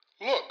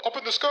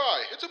the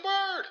sky. It's a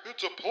bird.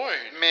 It's a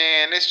plane.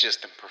 Man, it's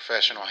just the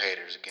professional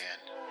haters again.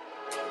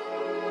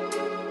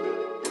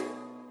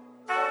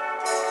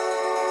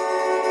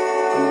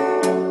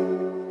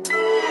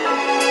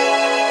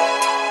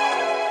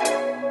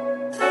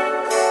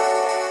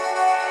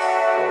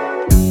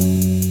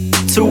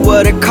 To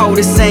what the code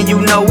is saying, you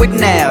know it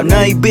now.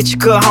 None you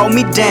bitch could hold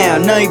me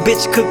down. None you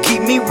bitch could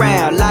keep me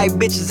round. Like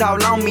bitches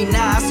all on me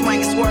now. I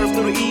swing and swerve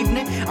through the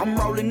evening. I'm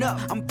rolling up,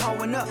 I'm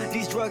pulling up.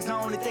 These drugs the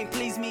only thing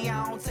please me.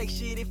 I don't take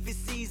shit if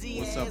it's easy.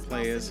 What's up,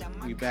 players?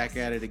 We back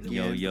at it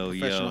again. Yo.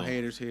 Professional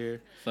haters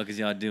here. Fuck is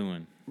y'all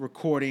doing?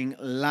 Recording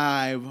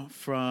live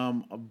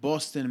from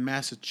Boston,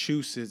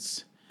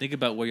 Massachusetts. Think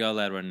about where y'all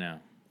at right now.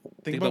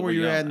 Think about where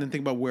you're at, and then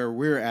think about where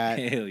we're at,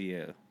 Hell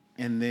yeah.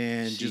 and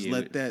then just Shit.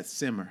 let that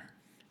simmer.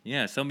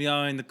 Yeah, some of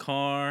y'all in the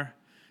car,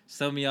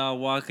 some of y'all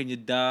walking your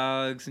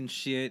dogs and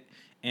shit,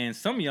 and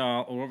some of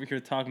y'all are over here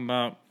talking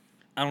about,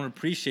 I don't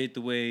appreciate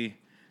the way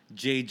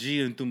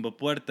JG and Tumba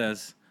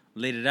Puertas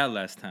laid it out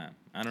last time.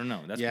 I don't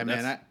know.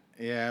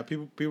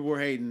 People were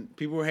hating.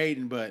 People were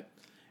hating, but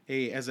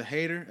hey, as a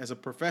hater, as a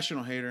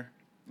professional hater,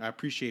 I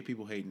appreciate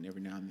people hating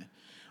every now and then.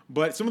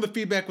 But some of the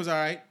feedback was all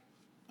right.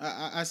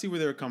 I see where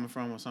they were coming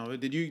from or something.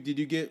 Did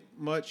you get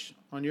much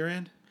on your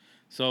end?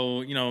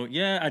 So,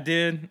 yeah, I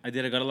did. I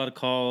got a lot of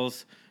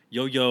calls.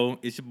 Yo,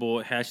 it's your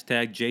boy,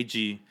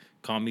 #JG.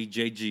 Call me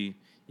JG.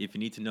 If you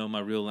need to know my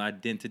real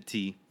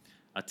identity,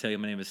 I'll tell you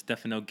my name is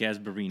Stefano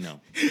Gasbarino.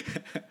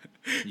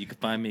 You can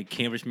find me in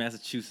Cambridge,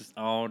 Massachusetts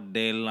all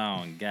day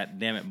long. God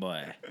damn it,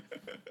 boy.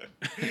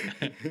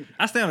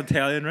 I sound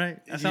Italian, right?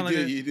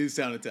 You do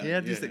sound Italian. Yeah,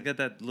 I just got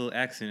that little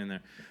accent in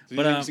there. So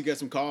but you got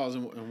some calls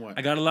and what?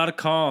 I got a lot of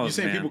calls. You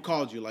saying man. people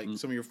called you, like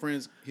some of your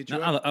friends hit you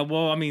up?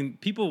 Well, I mean,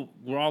 people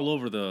were all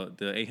over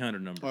the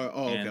 800 number.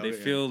 And they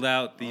filled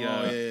out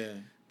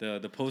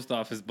the post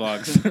office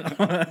box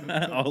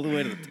all the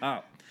way to the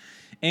top.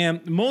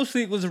 And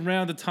mostly it was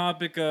around the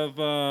topic of,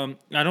 I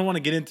don't want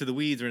to get into the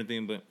weeds or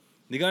anything, but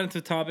they got into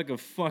the topic of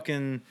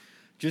fucking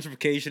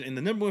gentrification. And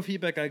the number one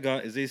feedback I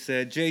got is they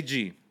said,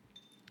 JG,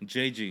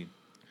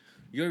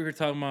 you're over here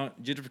talking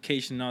about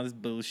gentrification and all this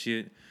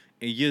bullshit,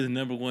 and you're the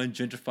number one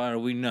gentrifier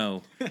we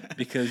know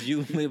because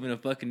you live in a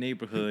fucking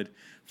neighborhood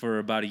for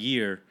about a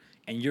year,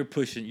 and you're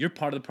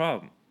part of the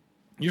problem.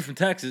 You're from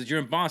Texas, you're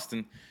in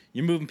Boston,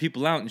 you're moving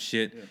people out and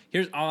shit. Yeah.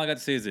 Here's all I got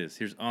to say is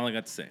this.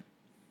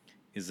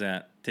 Is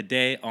that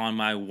today on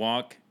my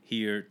walk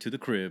here to the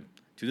crib,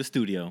 to the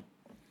studio,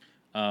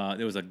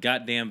 there was a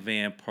goddamn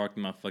van parked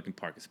in my fucking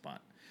parking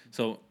spot.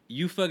 So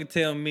you fucking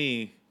tell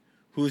me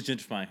who's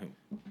gentrifying who.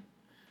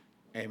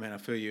 Hey, man, I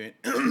feel you.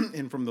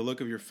 And from the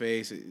look of your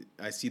face,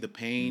 I see the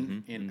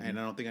pain, and I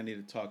don't think I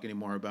need to talk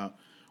anymore about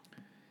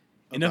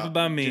enough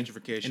about me.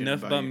 Gentrification.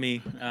 Enough about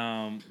me.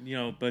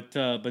 But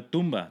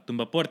Tumba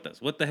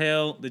Puertas, what the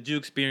hell did you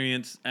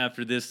experience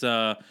after this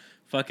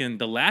fucking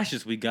the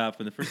lashes we got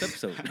from the first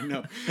episode?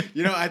 No.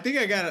 I think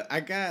I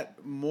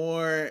got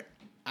more.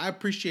 I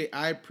appreciate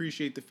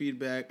the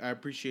feedback. I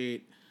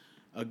appreciate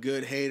a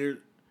good hater,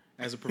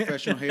 as a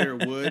professional hater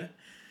would.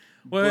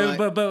 Well,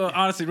 but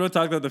honestly, real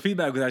talk though, the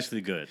feedback was actually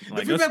good.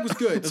 The feedback was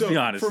good. Let's be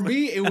honest. For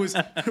me, it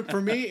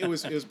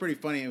was pretty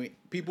funny. I mean,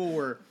 people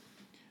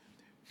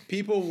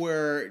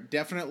were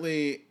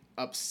definitely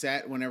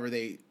upset whenever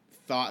they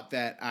thought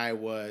that I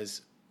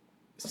was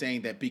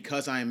saying that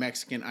because I am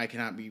Mexican, I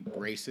cannot be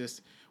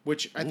racist,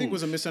 which I think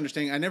was a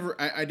misunderstanding.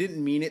 I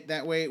didn't mean it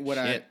that way. What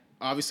I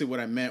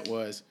meant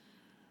was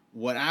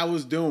what I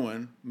was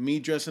doing, me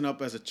dressing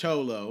up as a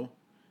cholo,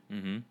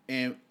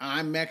 and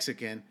I'm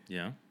Mexican.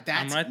 Yeah,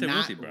 that's right there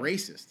not with you, bro.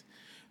 racist.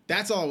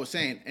 That's all I was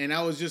saying, and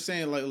I was just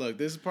saying, like, look,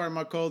 this is part of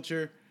my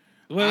culture.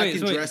 I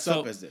can dress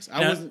up as this.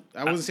 I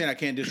wasn't saying I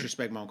can't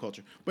disrespect my own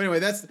culture. But anyway,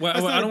 that's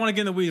I don't want to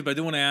get in the weeds, but I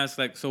do want to ask,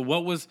 like, so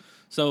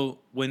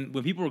when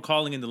people were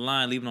calling in the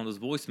line, leaving all those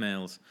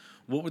voicemails,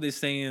 what were they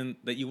saying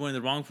that you were in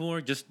the wrong for?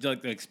 Just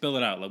like spell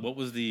it out. Like, what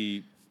was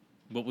the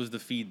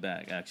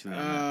feedback actually?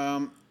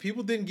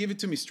 People didn't give it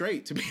to me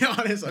straight, to be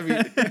honest. I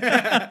mean,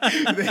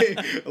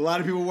 a lot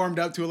of people warmed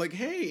up to it, like,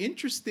 hey,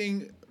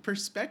 interesting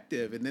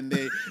perspective, and then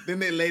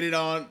they laid it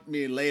on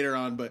me later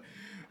on. But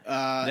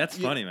that's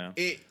funny, man.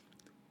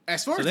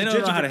 As far as the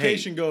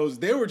gentrification goes,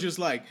 they were just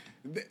like,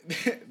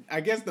 I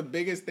guess the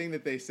biggest thing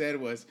that they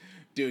said was,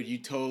 dude, you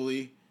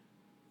totally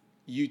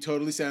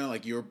sounded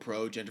like you were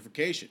pro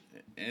gentrification.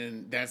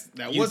 And that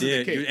wasn't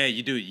the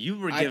case. You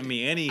were giving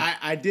me any.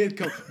 I did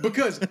come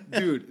because,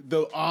 dude,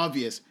 the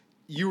obvious.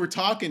 You were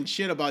talking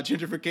shit about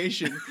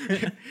gentrification,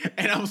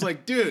 and I was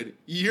like, dude,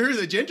 you're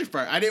the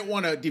gentrifier. I didn't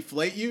want to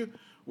deflate you,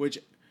 which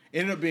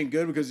ended up being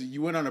good because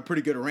you went on a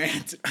pretty good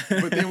rant.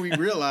 But then we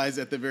realized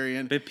at the very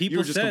end, but people you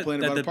were just said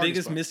complaining that about the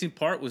biggest missing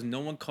part was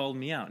no one called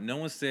me out. No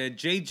one said,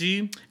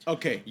 JG,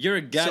 okay, you're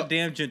a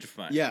goddamn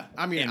gentrifier. Yeah,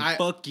 I mean,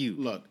 fuck you.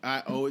 Look,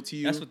 I owe it to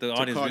you. That's what the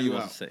audience really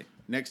wants to say.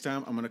 Next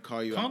time, I'm gonna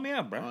call you out. Call me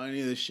out, bro. On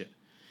any of this shit.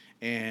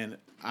 And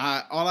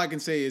all I can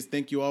say is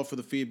thank you all for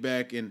the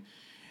feedback. And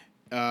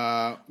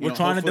we're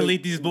trying to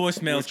delete these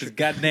voicemails because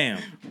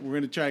goddamn, we're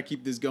gonna try to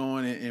keep this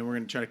going, and we're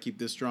gonna try to keep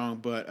this strong.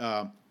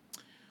 But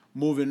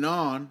moving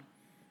on,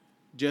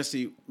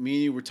 Jesse, me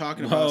and you were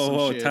talking about some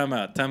Whoa, shit. time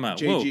out.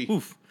 JG. Whoa,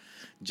 oof.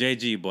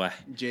 JG, boy.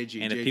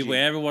 JG. And if JG. people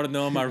ever want to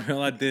know my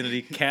real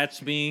identity,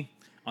 catch me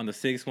on the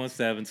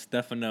 617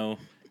 Stefano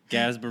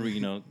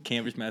Gasbarino,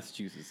 Cambridge,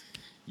 Massachusetts.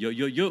 Yo.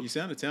 You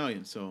sound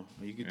Italian, so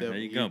you could there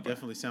you go, bro.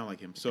 definitely sound like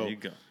him. So There you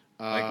go.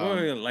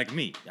 Like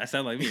me. I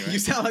sound like me, right? you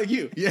sound like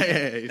you.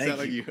 Yeah. You Thank sound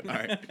like you. you. All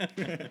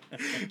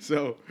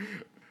right.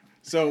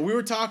 So we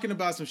were talking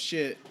about some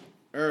shit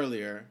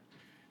earlier,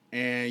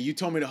 and you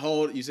told me to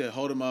hold. You said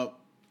hold him up.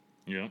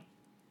 Yeah.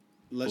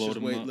 Let's Load just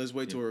 'em wait. up. Let's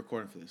wait till Yeah. we're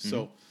recording for this.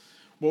 So,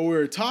 what we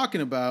were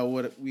talking about,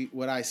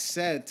 what I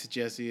said to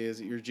Jesse is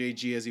your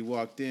JG as he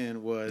walked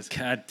in was,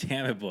 God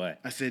damn it, boy.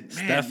 I said,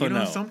 man,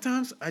 Stefano.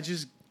 sometimes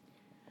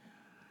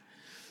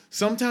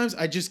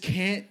I just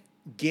can't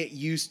get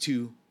used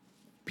to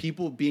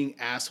people being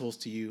assholes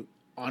to you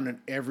on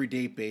an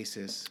everyday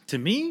basis. To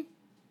me?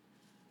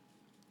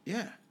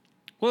 Yeah.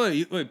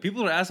 Wait,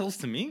 people are assholes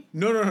to me?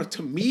 No.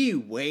 To me,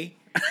 way.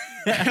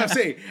 I'm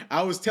saying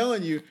I was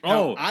telling you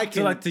how I can.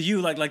 so like to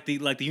you, like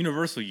the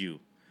universal you.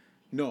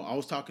 No, I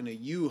was talking to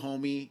you,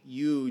 homie.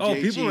 You, Oh,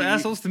 JG. people are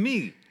assholes to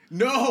me.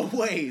 No,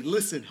 wait.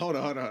 Listen. Hold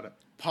on.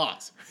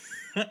 Pause.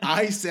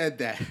 I said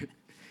that.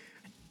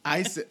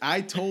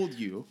 I told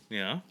you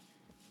Yeah.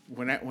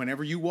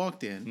 whenever you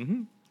walked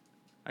in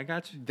I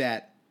got you.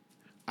 that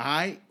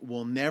I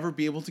will never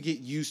be able to get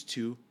used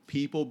to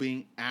people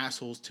being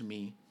assholes to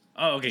me.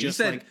 Oh, okay. Just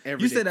you said like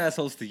every you day. said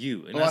assholes to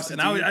you, and, Oh, I said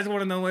to you? I just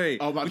want to know. Wait,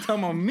 Oh, my we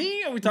talking about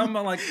me? Or are we talking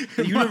about like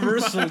the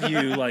universal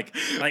you, like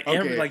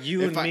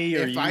you and me?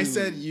 Or if I you?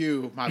 said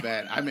you, my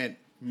bad. I meant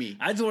me.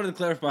 I just wanted to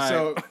clarify.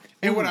 So,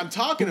 and what I'm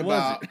talking who was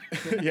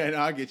about, yeah, no,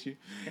 I get you.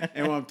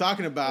 And what I'm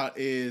talking about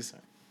is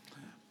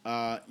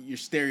your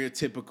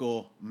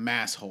stereotypical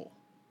masshole.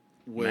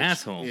 which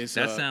Masshole. is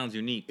That sounds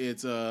unique.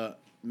 It's a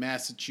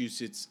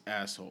Massachusetts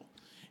asshole.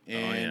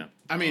 And Oh yeah.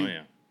 I mean, oh,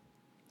 yeah.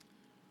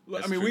 I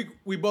That's mean, true.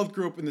 we both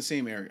grew up in the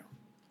same area.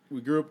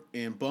 We grew up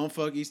in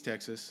Bumfuck, East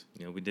Texas.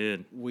 Yeah, we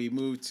did. We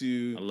moved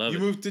to. I love you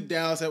it. moved to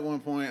Dallas at one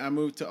point. I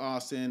moved to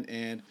Austin,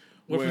 and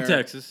We're from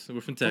Texas.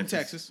 We're from Texas. From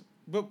Texas,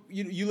 but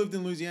you lived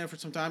in Louisiana for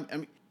some time. I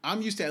mean,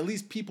 I'm used to at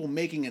least people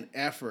making an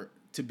effort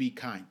to be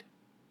kind.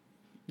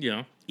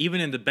 Yeah. Even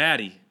in the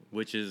baddie,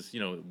 which is,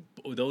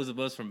 those of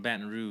us from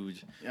Baton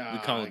Rouge, we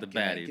call it the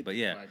baddie. But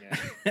yeah.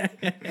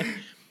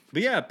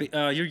 But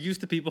yeah, you're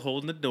used to people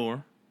holding the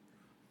door,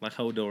 like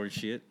Hodor and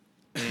shit.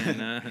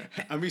 And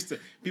I'm used to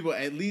people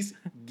at least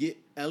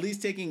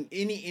taking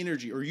any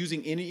energy or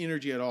using any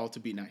energy at all to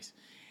be nice.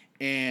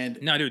 And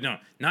no, dude, no,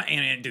 not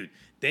and dude.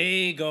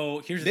 They go.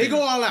 Here's the they thing.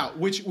 go all out,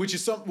 which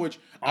is something which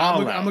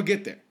All I'm out. gonna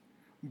get there.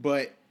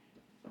 But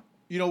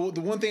the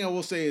one thing I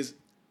will say is,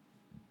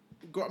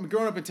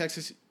 growing up in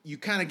Texas, you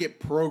kind of get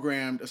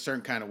programmed a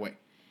certain kind of way.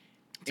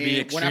 To be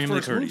And when I extremely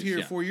first moved courteous, here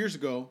yeah. 4 years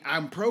ago,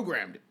 I'm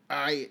programmed.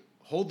 I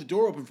hold the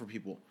door open for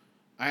people.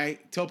 I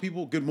tell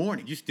people good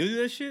morning. You still do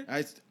that shit?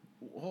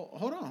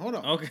 Hold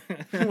on. Okay.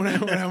 when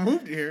I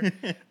moved here,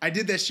 I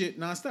did that shit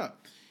nonstop.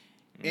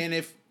 And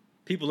if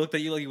People looked at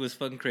you like you was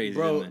fucking crazy.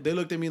 bro, didn't they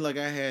looked at me like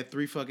I had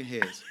 3 fucking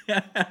heads.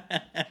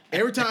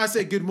 Every time I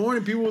said good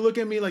morning, people would look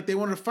at me like they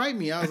wanted to fight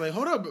me. I was like,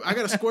 hold up, I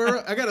gotta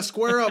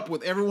square up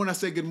with everyone I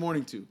say good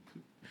morning to.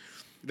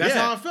 That's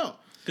Yeah. how I felt.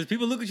 Because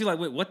people look at you like,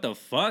 wait, what the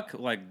fuck?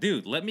 Like,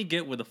 dude, let me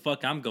get where the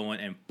fuck I'm going,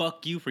 and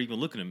fuck you for even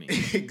looking at me.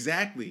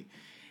 Exactly.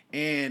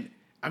 And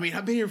I mean,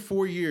 I've been here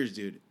 4 years,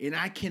 dude, and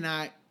I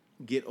cannot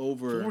get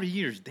over 40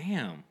 years,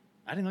 damn.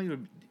 I didn't know you were.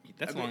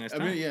 That's a long ass I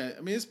time. mean, yeah.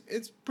 I mean,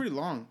 it's pretty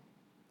long,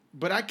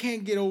 but I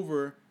can't get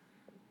over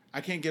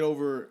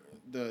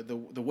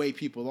the way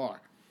people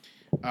are.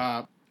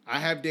 I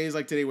have days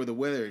like today where the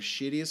weather is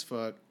shitty as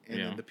fuck, and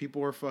Yeah. then the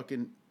people are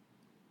fucking.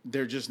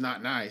 They're just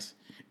not nice,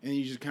 and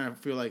you just kind of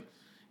feel like,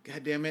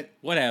 God damn it.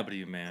 What happened to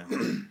you,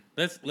 man?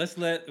 let's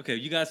let. Okay,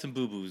 you got some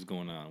boo boos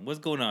going on. What's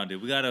going on,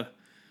 dude? We got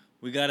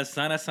a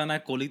sana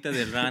colita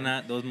de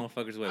rana. Those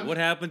motherfuckers. Wait, what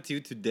happened to you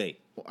today?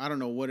 I don't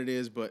know what it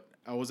is, but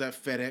I was at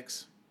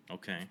FedEx,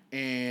 Okay.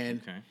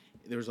 and Okay.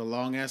 there was a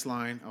long ass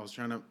line. I was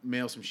trying to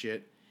mail some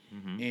shit,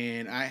 Mm-hmm.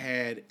 and I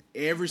had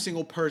every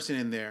single person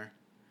in there,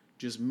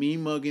 just me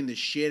mugging the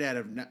shit out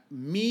of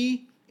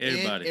me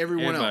Everybody. and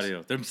everyone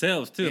else.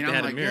 Themselves too. And if they I'm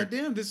had like, a mirror. God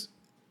damn, this.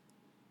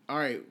 All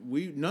right,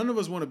 none of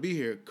us want to be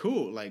here.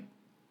 Cool, like,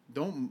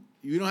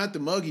 you don't have to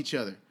mug each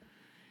other.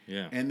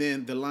 Yeah. And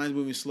then the line's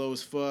moving slow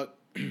as fuck.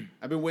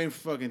 I've been waiting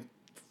for fucking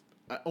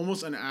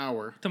almost an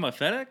hour. Talking about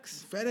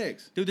FedEx,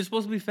 FedEx. dude. They're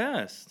supposed to be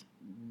fast.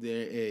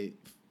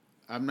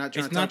 I'm not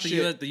trying It's to not talk the shit.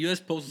 U.S. The U.S.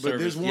 Postal But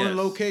Service. there's one yes.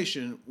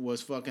 location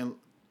was fucking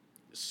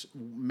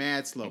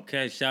mad slow.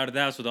 Okay, shout it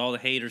out so that all the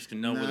haters can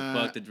know where the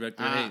fuck the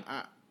director hate.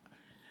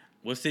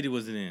 What city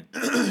was it in?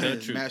 Tell the truth. Tell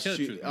the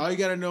Massachusetts. truth. All you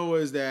gotta know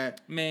is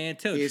that Man,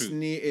 tell the it's truth.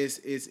 near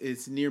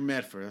it's near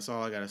Medford. That's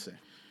all I gotta say.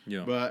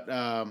 Yeah. But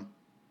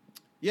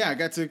yeah, I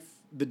got to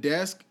the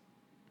desk.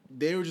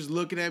 They were just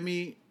looking at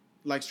me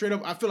like straight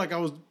up. I feel like I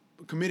was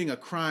committing a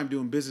crime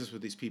doing business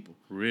with these people.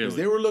 Really? Because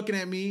they were looking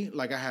at me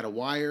like I had a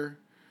wire.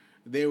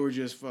 They were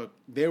just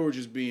They were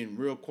just being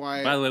real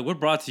quiet. By the way, we're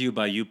brought to you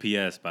by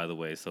UPS. By the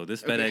way, so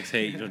this FedEx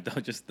hate,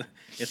 don't just.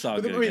 It's all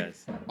good,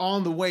 guys.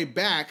 On the way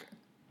back,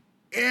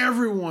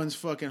 everyone's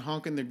fucking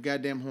honking their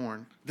goddamn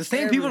horn. The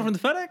same people from the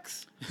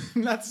FedEx.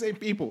 Not the same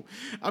people.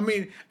 I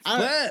mean,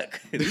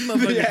 Fuck. These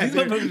motherfuckers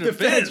the are FedEx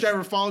pissed.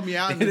 driver followed me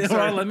out and They were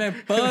all like, man,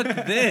 fuck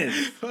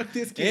this. Fuck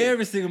this kid.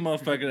 Every single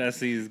motherfucker that I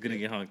see is gonna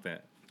get honked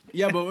at.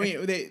 Yeah, but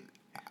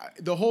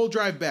the whole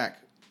drive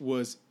back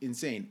was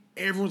insane.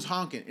 Everyone's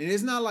honking, and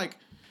it's not like,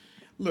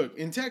 look,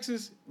 in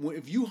Texas,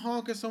 if you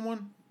honk at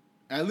someone,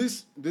 at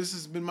least this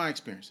has been my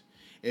experience.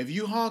 If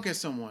you honk at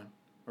someone,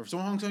 or if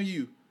someone honks on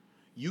you,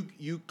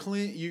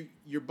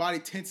 your body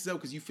tenses up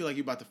because you feel like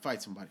you're about to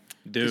fight somebody.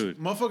 Dude,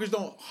 motherfuckers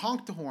don't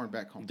honk the horn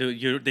back home.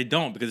 Dude, they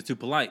don't because it's too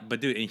polite.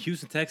 But dude, in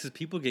Houston, Texas,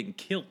 people are getting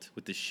killed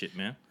with this shit,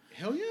 man.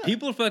 Hell yeah.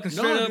 People are fucking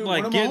straight up dude,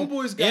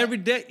 like every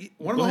day.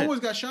 One of my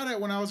homeboys got shot at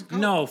when I was in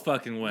college. No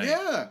fucking way.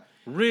 Yeah.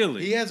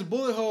 Really? He has a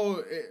bullet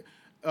hole.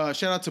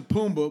 Shout out to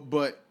Pumbaa,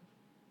 but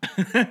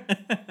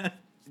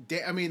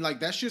I mean, like,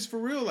 that's just for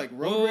real. Like,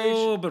 road rage.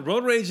 Oh, but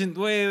road rage and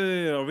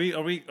wait. Are we?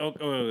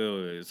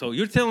 Wait. So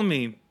you're telling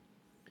me,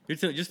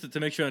 just to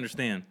make sure I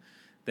understand,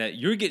 that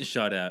you're getting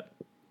shot at,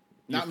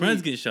 your Not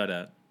friends me. getting shot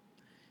at,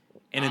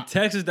 and in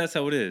Texas that's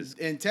how it is.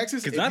 In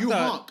Texas, if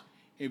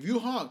you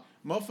honk,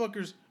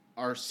 motherfuckers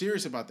are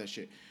serious about that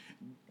shit.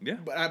 Yeah.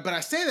 But I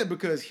say that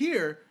because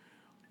here,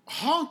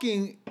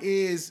 honking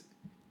is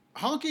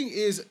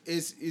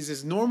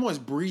as normal as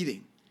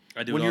breathing.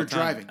 I do when it all you're the time.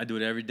 driving. I do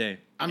it every day.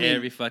 I mean,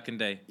 every fucking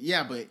day.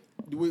 Yeah, but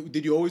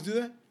did you always do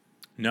that?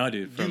 No,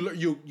 dude.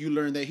 You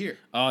learned that here.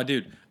 Oh,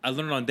 dude. I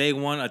learned on day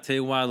one. I tell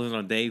you why I learned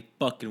on day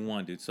fucking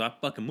one, dude. So I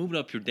fucking moved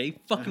up here day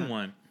fucking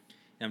one.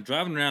 And I'm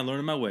driving around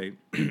learning my way.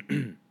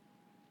 And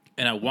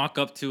I walk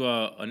up to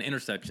an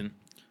intersection.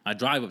 I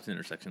drive up to an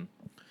intersection.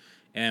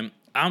 And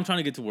I'm trying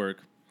to get to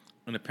work.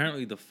 And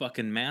apparently the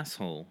fucking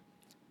masshole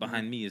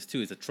behind me is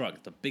too. It's a truck.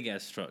 It's a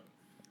big-ass truck.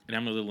 And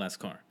I'm in a little-ass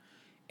car.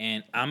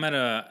 And I'm at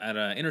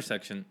a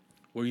intersection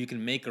where you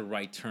can make a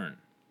right turn.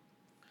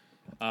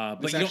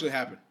 But This actually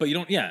happened. But you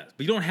don't. Yeah.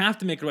 But you don't have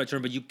to make a right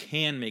turn. But you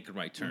can make a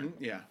right turn.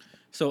 Mm-hmm. Yeah.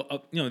 So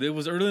it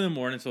was early in the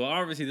morning. So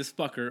obviously this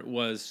fucker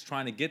was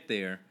trying to get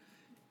there,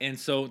 and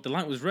so the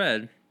light was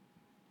red,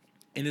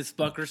 and this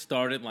fucker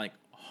started like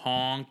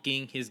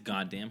honking his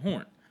goddamn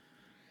horn.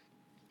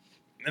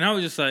 And I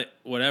was just like,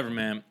 whatever,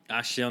 man.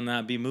 I shall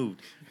not be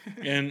moved.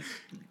 And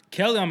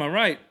Kelly on my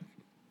right,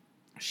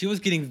 she was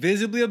getting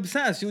visibly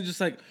obsessed. She was just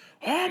like,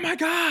 oh my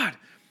God,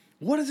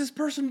 what is this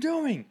person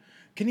doing?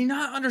 Can he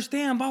not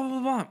understand? Blah, blah,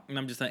 blah, blah. And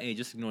I'm just like, hey,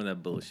 just ignore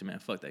that bullshit, man.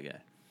 Fuck that guy.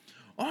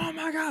 Oh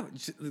my God.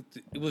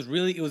 It was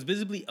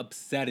visibly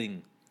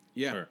upsetting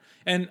her.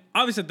 And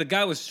obviously the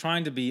guy was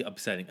trying to be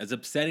upsetting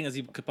as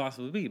he could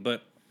possibly be.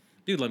 But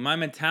dude, like my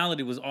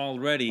mentality was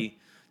already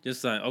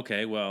just like,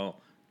 okay,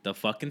 well, the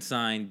fucking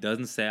sign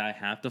doesn't say I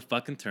have to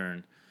fucking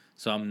turn.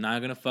 So I'm not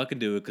going to fucking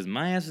do it because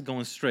my ass is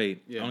going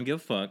straight. Yeah. I don't give a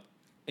fuck.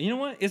 And you know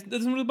what? It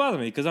doesn't really bother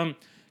me because I'm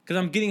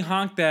getting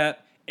honked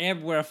at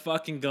everywhere I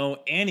fucking go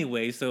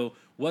anyway. So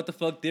what the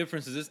fuck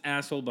difference is this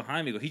asshole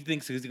behind me? He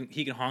thinks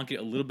he can honk it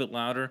a little bit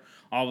louder.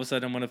 All of a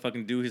sudden I'm going to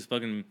fucking do his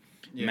fucking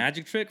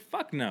magic trick?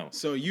 Fuck no.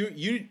 So you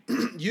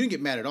didn't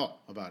get mad at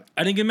all about it?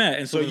 I didn't get mad.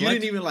 And so you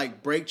didn't even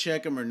like brake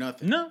check him or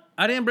nothing? No,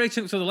 I didn't brake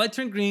check. So the light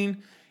turned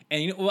green.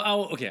 And you know,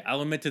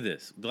 I'll admit to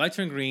this. The light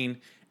turned green,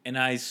 and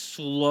I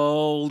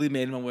slowly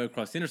made my way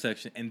across the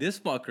intersection. And this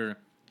fucker,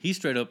 he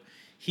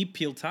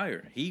peeled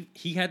tire.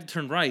 He had to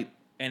turn right,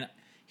 and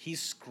he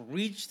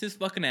screeched his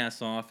fucking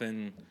ass off,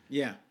 and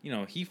he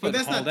fucking. But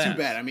that's not too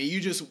bad. I mean,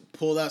 you just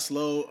pulled out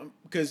slow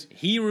because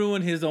he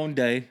ruined his own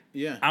day.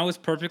 Yeah, I was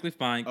perfectly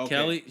fine. Okay.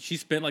 Kelly, she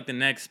spent like the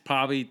next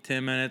probably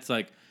 10 minutes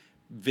like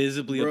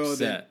visibly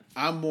upset.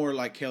 I'm more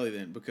like Kelly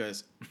then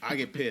because I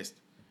get pissed.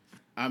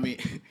 I mean,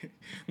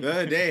 the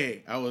other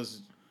day I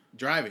was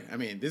driving. I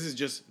mean, this is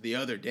just the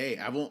other day.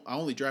 I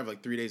only drive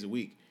like 3 days a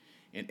week,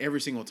 and every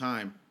single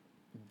time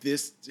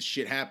this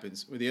shit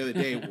happens. Or the other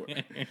day,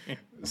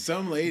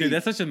 some lady. Dude,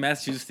 that's such a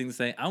Massachusetts thing to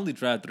say. I only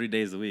drive 3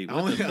 days a week.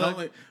 Most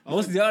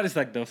of the artists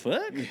like the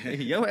fuck.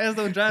 Your ass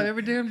don't drive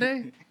every damn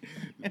day.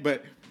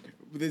 But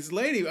this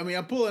lady, I mean,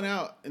 I'm pulling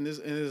out, and this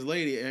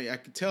lady, I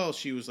could tell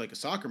she was like a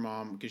soccer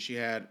mom because she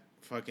had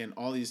fucking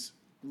all these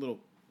little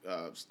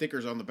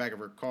stickers on the back of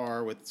her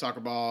car with soccer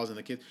balls and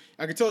the kids.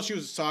 I could tell she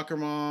was a soccer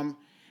mom.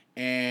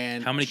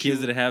 And how many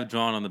kids did it have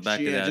drawn on the back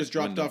of that? She had just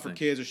dropped off her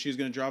kids, or she was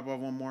gonna drop off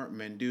one more.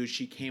 Man, dude,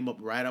 she came up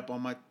right up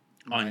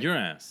on your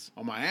ass.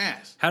 On my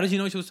ass. How did you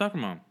know she was a soccer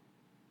mom?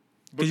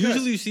 Because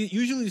usually you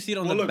see it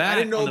on the back. I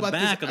didn't know about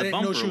this. I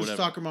didn't know she was a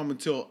soccer mom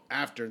until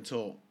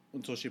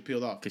she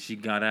peeled off. Because she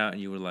got out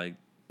and you were like,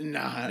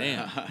 nah,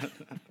 damn.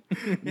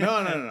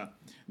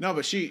 No,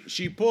 but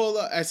she pulled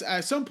up.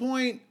 At some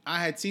point,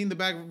 I had seen the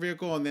back of the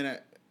vehicle, and then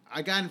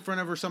I got in front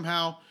of her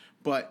somehow.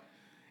 But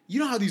you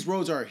know how these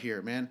roads are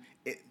here, man.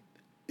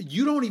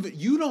 You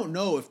don't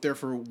know if they're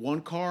for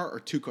one car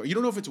or two cars. You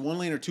don't know if it's 1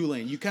 lane or 2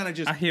 lane. You kind of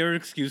just. I hear an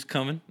excuse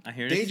coming.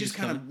 They just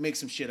kind of make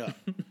some shit up.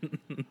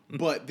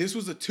 But this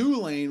was a 2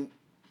 lane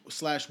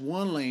 /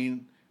 1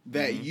 lane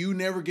that you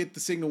never get the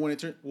signal when it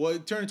turns. Well,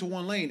 it turned into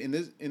one lane, and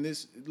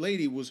this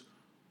lady was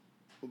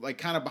like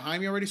kind of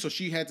behind me already, so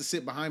she had to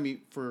sit behind me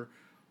for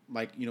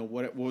like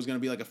what was going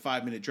to be like a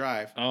 5-minute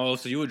drive. Oh,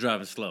 so you were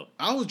driving slow.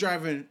 I was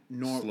driving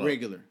Slow.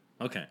 regular.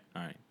 Okay,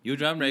 all right. You were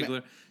driving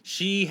regular.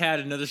 She had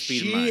another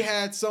speed in mind. She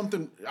had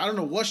something. I don't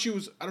know what she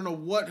was. I don't know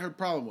what her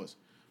problem was,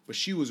 but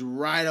she was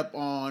right up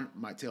on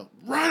my tail,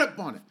 right up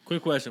on it.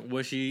 Quick question: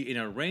 was she in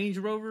a Range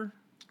Rover?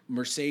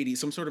 Mercedes,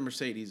 some sort of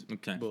Mercedes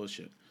Okay.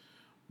 bullshit.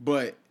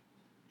 But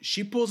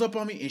she pulls up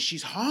on me and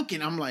she's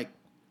honking. I'm like,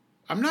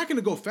 I'm not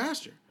gonna go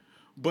faster.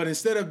 But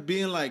instead of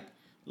being like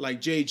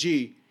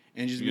JG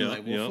and just being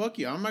like, well, fuck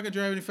you, I'm not gonna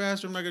drive any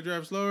faster. I'm not gonna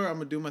drive slower. I'm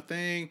gonna do my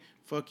thing.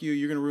 Fuck you.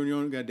 You're gonna ruin your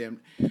own goddamn.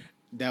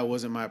 That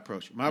wasn't my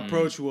approach. My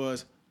approach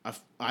was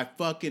I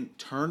fucking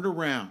turned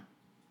around.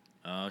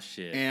 Oh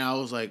shit! And I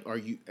was like, "Are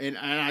you?" And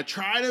I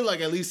tried to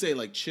like at least say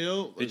like,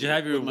 "Chill." Did you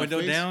have your with my window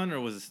face. down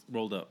or was it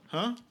rolled up?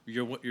 Huh?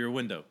 Your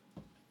window.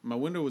 My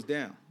window was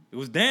down. It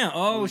was down.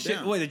 Oh was shit!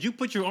 down. Wait, did you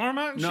put your arm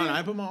out? And No, shit?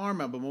 I put my arm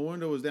out, but my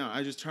window was down.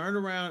 I just turned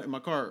around in my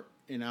car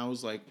and I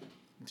was like,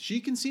 "She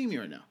can see me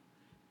right now,"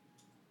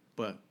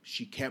 but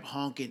she kept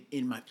honking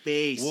in my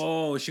face.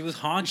 Whoa, she was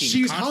honking.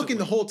 She was constantly. honking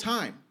the whole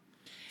time.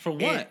 For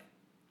what? And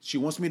she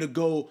wants me to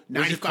go Was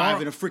your 95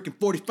 car- in a freaking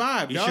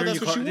 45. You No, sure that's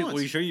your what car? she wants.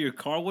 Were you sure your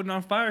car wasn't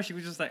on fire? She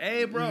was just like,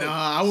 "Hey, bro."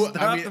 Nah, I would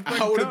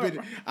have been.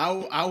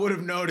 car. I would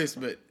have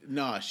noticed, but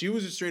nah, she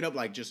was just straight up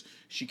like just.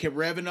 She kept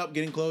revving up,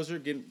 getting closer,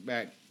 getting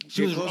back.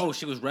 She was. getting closer. Oh,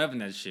 she was revving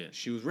that shit.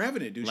 She was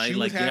revving it, dude. Like, she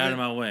was get out of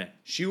my way,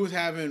 She was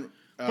having.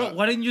 bro.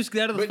 Why didn't you just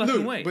get out of the but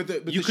fucking look, way? but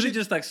the you could have shit-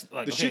 just like the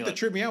okay, shit that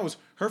tripped me out was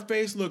her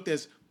face looked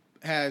as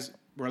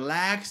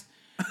relaxed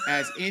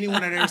as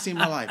anyone I'd ever seen in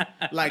my life.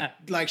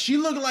 Like she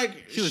looked like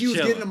She was she was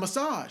chilling. getting a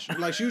massage.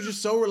 Like she was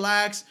just so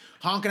relaxed,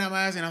 honking at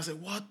my ass, and I was like,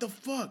 "What the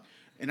fuck?"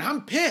 And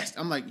I'm pissed.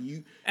 I'm like,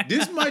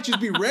 this might just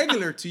be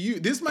regular to you.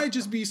 This might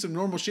just be some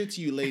normal shit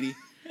to you, lady.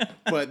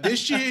 But this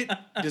shit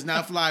does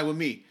not fly with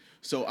me.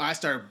 So I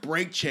started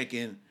brake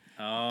checking.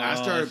 I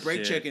started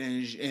brake shit.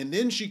 checking, and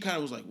then she kind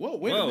of was like, "Whoa,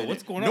 wait a Whoa, minute!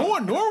 what's going No on?"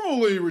 one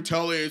normally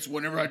retaliates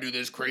whenever I do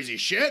this crazy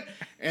shit."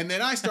 And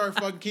then I start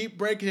fucking keep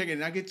brake checking,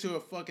 and I get to a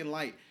fucking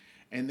light,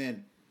 and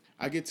then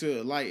I get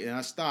to a light, and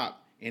I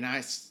stop, and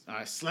I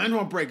slammed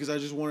on brake because I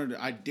just wanted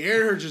to. I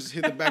dared her just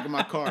hit the back of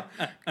my car,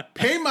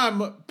 pay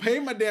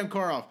my damn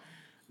car off.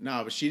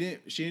 No, but she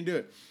didn't do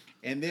it,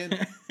 and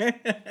then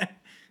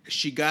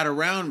she got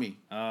around me.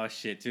 Oh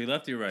shit! To your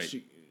left or your right?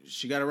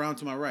 She got around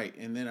to my right,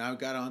 and then I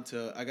got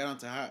onto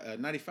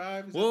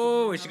 95. Is that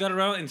Whoa! the- She got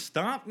around and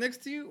stopped next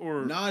to you,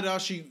 or Nah,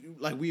 dog. She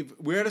like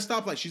we're at a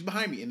stoplight. She's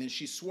behind me, and then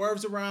she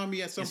swerves around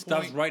me at some and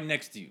point. stops right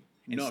next to you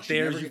and No, she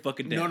stares never- you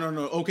fucking down.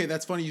 No. Okay,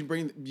 that's funny.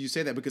 You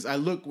say that because I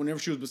look whenever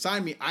she was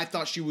beside me. I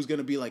thought she was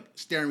gonna be like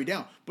staring me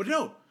down, but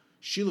no,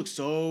 she looked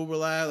so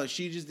relaxed. Like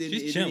she just didn't.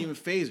 She's It didn't chilling. even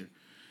phase her.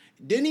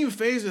 Didn't even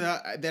phase her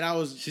that I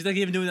was. She's like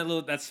even doing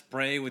that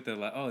spray with the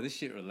like, oh, this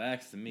shit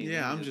relaxed to me.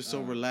 Yeah, Let me I'm just so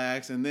oh.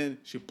 relaxed. And then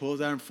she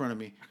pulls out in front of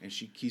me and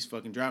she keeps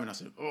fucking driving. I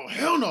said, "Oh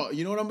hell no!"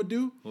 You know what I'm gonna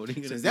do? What are you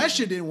gonna Since do? that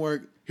shit didn't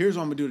work, here's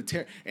what I'm gonna do to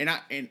tear.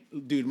 And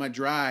dude, my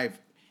drive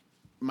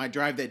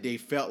that day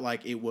felt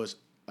like it was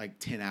like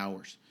 10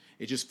 hours.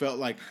 It just felt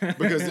like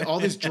because all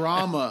this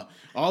drama,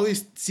 all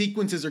these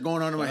sequences are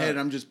going on in my head, and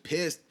I'm just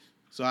pissed.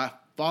 So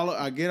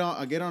I get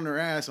on her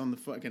ass on the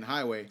fucking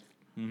highway,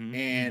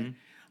 and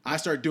I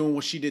start doing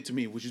what she did to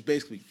me, which is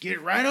basically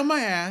get right on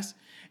my ass,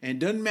 and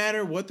doesn't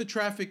matter what the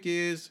traffic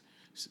is,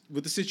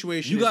 what the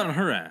situation You is. got on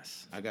her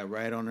ass. I got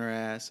right on her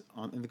ass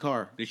in the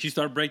car. Did she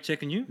start brake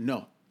checking you?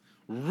 No,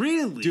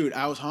 Really, dude,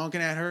 I was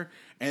honking at her,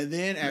 and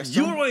then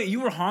You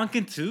were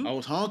honking too. I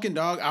was honking,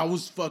 dog. I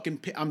was fucking.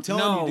 I'm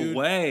telling No you, dude.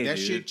 way, That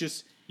dude. shit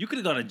just, You could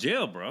have gone to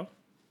jail, bro.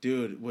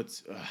 dude.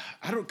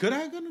 Could I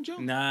have gone to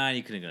jail? Nah,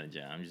 you couldn't have gone to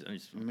jail. I'm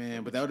just.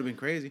 Man, but that would have been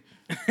crazy.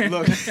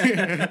 Look,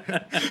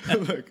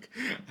 look.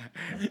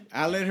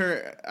 I let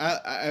her.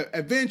 I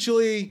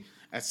eventually,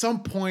 at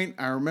some point,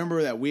 I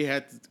remember that we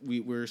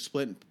were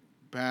splitting.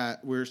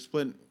 We were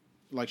splitting.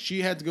 Like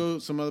she had to go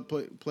some other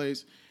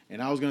place,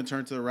 and I was gonna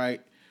turn to the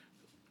right.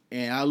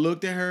 And I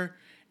looked at her,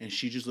 and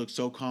she just looked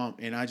so calm.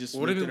 And I just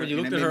What do you mean when you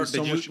looked at her?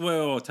 Did you? much,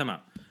 Wait, time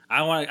out.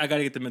 I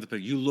gotta get the mental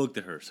picture. You looked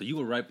at her, so you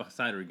were right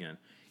beside her again,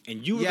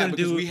 and you were yeah, gonna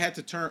because do. we had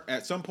to turn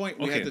at some point.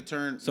 We had to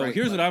turn. So right,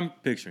 here's like- what I'm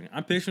picturing.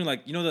 I'm picturing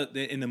like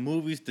in the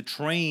movies, the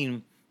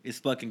train is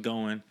fucking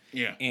going.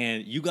 Yeah.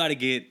 And you got to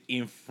get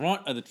in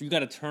front of you got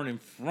to turn in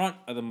front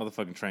of the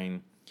motherfucking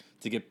train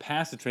to get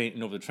past the train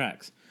and over the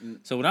tracks.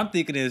 So what I'm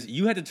thinking is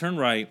you had to turn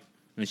right,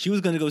 and she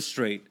was gonna go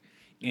straight.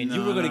 And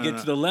you were going to get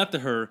to the left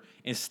of her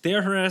and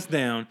stare her ass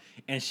down.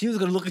 And she was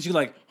going to look at you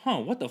like,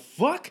 what the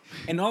fuck?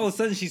 And all of a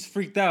sudden, she's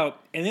freaked out.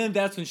 And then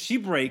that's when she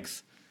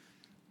brakes.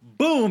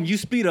 Boom, you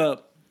speed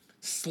up.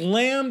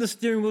 Slam the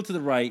steering wheel to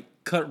the right.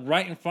 Cut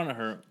right in front of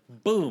her.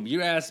 Boom,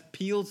 your ass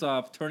peels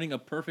off, turning a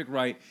perfect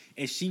right.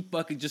 And she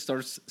fucking just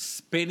starts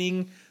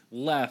spinning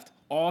left.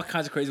 All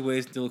kinds of crazy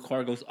ways until the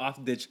car goes off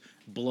the ditch,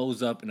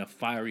 blows up in a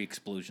fiery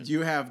explosion.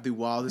 You have the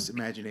wildest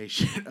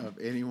imagination of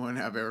anyone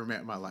I've ever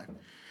met in my life.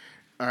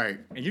 All right.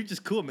 And you're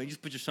just cool, man. You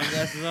just put your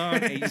sunglasses on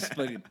and you just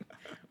fucking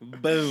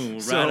Boom.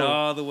 So- right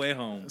all the way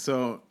home.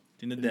 So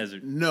In the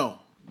desert. no,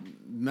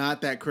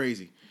 not that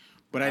crazy.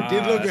 But I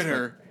did look that's at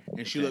her,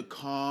 and she looked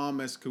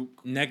calm as cool.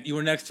 You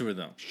were next to her,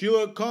 though. She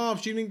looked calm.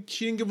 She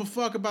didn't give a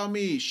fuck about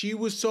me. She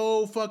was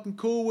so fucking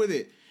cool with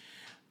it.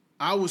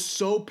 I was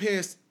so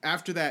pissed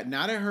after that,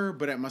 not at her,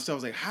 but at myself. I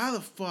was like, how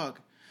the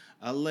fuck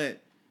I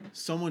let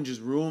someone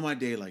just ruin my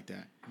day like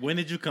that? When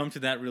did you come to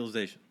that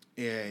realization?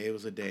 Yeah, it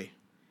was a day.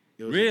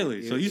 It was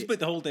Really? a- So you it- spent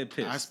the whole day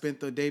pissed? I spent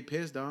the day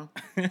pissed, dog.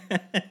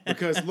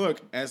 Because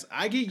look, as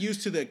I get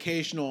used to the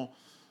occasional,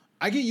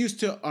 I get used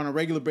to on a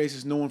regular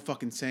basis no one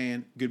fucking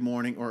saying good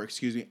morning or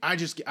excuse me.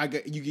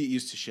 You get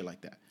used to shit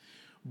like that.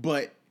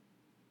 But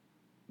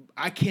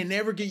I can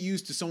never get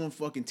used to someone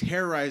fucking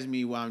terrorizing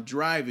me while I'm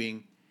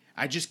driving.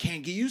 I just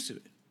can't get used to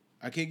it.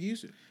 I can't get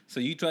used to it. So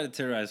you tried to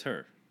terrorize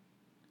her.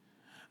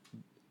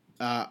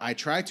 I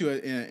tried to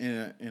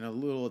in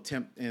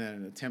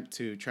an attempt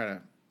to try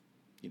to,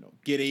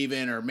 get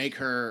even or make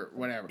her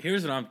whatever.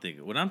 Here's what I'm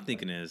thinking. What I'm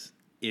thinking is,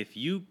 if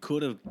you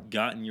could have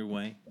gotten your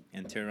way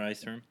and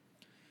terrorized her,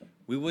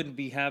 we wouldn't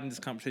be having this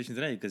conversation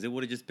today because it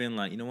would have just been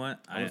like, you know what?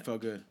 I would have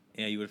felt good.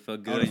 Yeah, you would have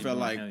felt I good. would have felt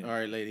You like, wouldn't all have-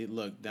 right, lady,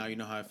 look, now you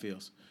know how it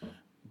feels.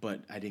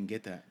 But I didn't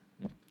get that.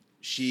 So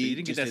She you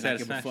didn't just get did that not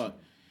give a satisfaction. fuck.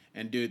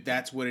 And dude,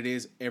 that's what it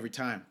is every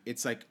time.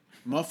 It's like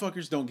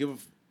motherfuckers don't give a.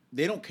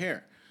 They don't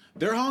care.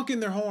 They're honking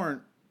their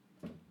horn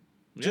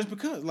just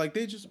because, like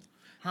they just.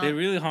 They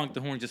really honk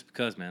the horn just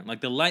because, man. Like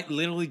the light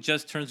literally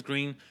just turns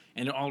green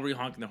and they're already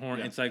honking the horn.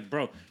 Yeah. It's like,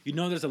 bro, you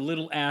know there's a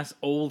little ass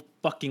old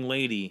fucking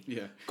lady.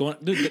 Yeah. Going,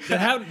 dude, that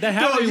happened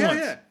yeah, once.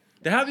 yeah.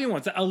 That happened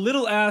once. A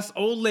little ass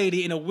old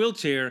lady in a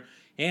wheelchair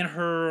and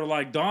her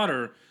like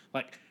daughter,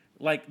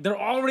 like they're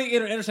already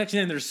in an intersection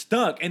and they're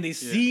stuck and they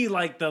see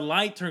like the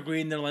light turn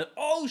green and they're like,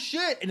 oh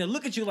shit, and they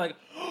look at you like,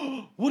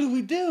 oh, what do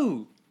we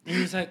do? And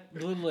he's like,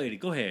 little lady,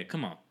 go ahead,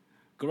 come on.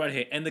 Go right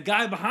ahead. And the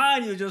guy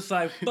behind you is just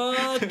like,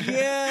 fuck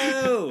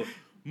you.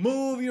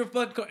 Move your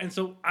fucking car. And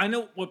so I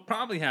know what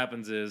probably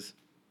happens is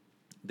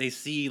they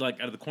see like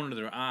out of the corner of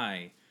their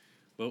eye,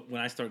 but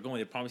when I start going,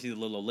 they probably see the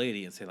little old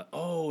lady and say like,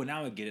 oh,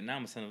 now I get it. Now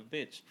I'm a son of a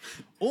bitch.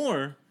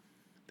 Or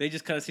they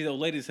just kind of see the old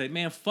lady and say,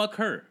 man, fuck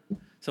her.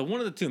 So one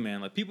of the two, man.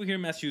 Like people here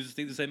in Massachusetts,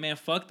 they either say, man,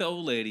 fuck the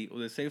old lady, or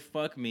they say,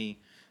 fuck me.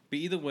 But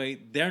either way,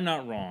 they're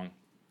not wrong.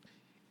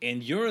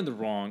 And you're in the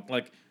wrong.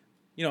 Like,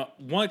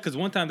 because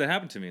one time that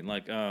happened to me.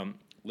 Like,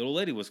 little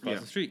lady was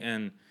crossing the street,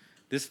 and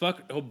this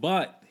fucker. Oh,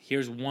 but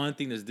here's one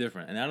thing that's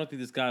different, and I don't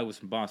think this guy was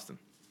from Boston.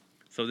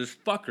 So this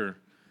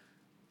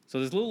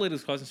little lady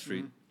was crossing the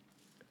street,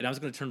 and I was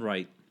gonna turn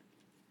right.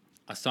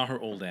 I saw her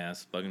old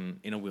ass fucking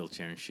in a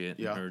wheelchair and shit,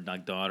 Yeah. her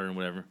like daughter and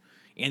whatever,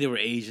 and they were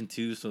Asian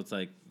too. So it's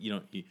like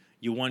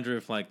you wonder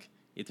if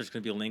there's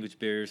gonna be a language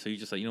barrier. So you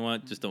just like, you know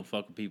what, just don't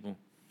fuck with people,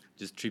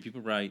 just treat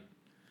people right,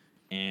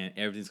 and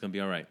everything's gonna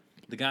be all right.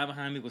 The guy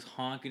behind me was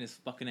honking his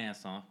fucking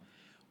ass off.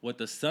 What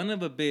the son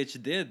of a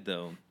bitch did,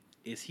 though,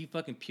 is he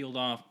fucking peeled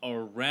off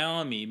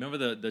around me. Remember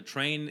the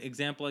train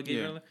example I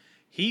gave earlier?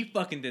 He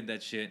fucking did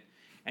that shit.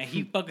 And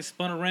he fucking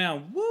spun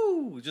around,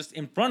 just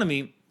in front of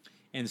me.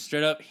 And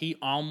straight up, he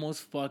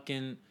almost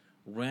fucking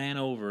ran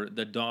over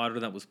the daughter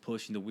that was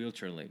pushing the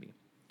wheelchair lady.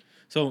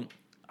 So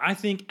I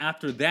think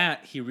after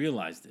that, he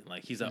realized it.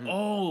 Like, he's like,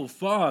 oh,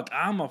 fuck,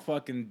 I'm a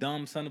fucking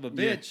dumb son of a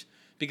bitch.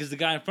 Because the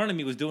guy in front of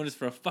me was doing this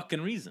for a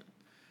fucking reason.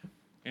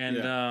 And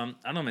I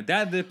don't know, man.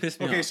 That did piss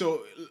me off. Okay,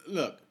 so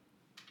look,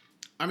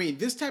 I mean,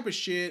 this type of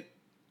shit,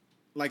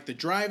 like the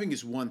driving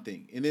is one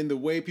thing, and then the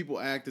way people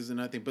act is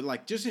another thing. But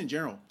like, just in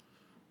general,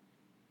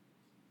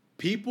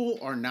 people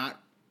are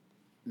not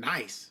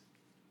nice.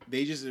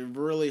 They just are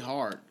really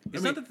hard.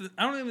 It's not that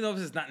I don't even know if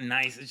it's not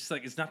nice. It's just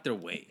like it's not their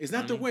way. It's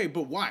not their way.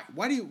 But why?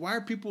 Why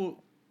are people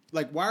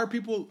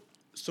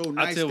so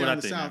nice tell you what down I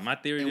the think, man. south? My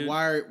theory, and dude,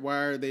 why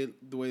are they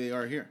the way they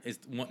are here? It's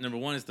number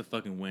one is the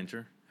fucking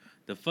winter.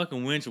 The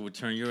fucking winter would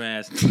turn your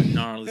ass into a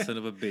gnarly son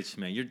of a bitch,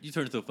 man. You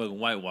turn into a fucking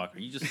White Walker.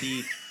 You just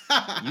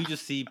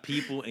see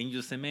people and you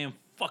just say, man,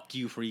 fuck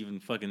you for even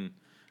fucking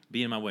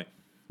being in my way.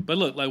 But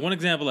look, like one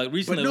example, like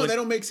recently. But no, that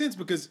don't make sense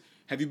because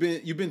you've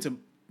been to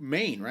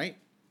Maine, right?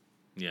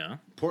 Yeah.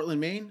 Portland,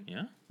 Maine.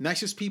 Yeah.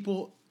 Nicest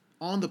people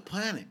on the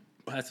planet.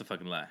 Well, that's a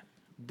fucking lie.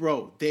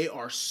 Bro, they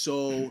are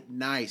so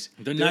nice.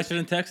 They're nicer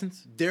than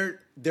Texans? They're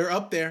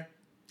up there.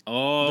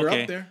 Oh, They're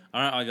okay. up there.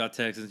 All right, I got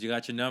Texans. You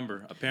got your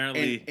number.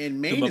 Apparently, And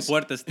Maine is-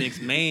 Puertas thinks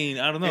Maine.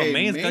 I don't know. Hey,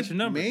 Maine's got your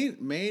number.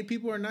 Maine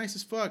people are nice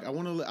as fuck. I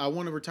want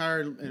to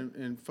retire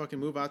and fucking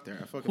move out there.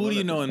 I fucking Who love do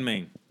you that know place. in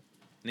Maine?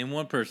 Name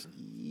one person.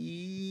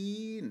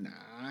 Nah,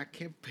 I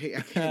can't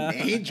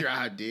name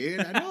drop, dude.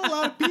 I know a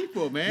lot of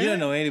people, man. You don't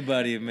know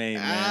anybody in Maine,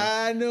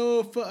 man. I know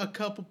a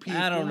couple people.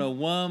 I don't know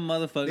one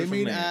motherfucker They from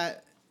may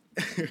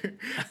Maine.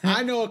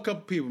 I know a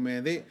couple people,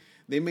 man.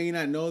 They may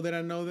not know that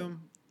I know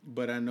them,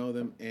 but I know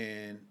them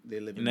and they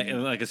live in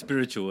Maine. Like a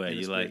spiritual way. In a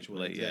You spiritual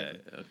way, yeah,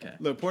 exactly. okay.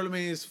 Look, Portland,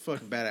 Maine is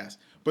fucking badass.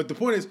 But the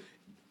point is,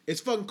 it's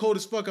fucking cold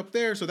as fuck up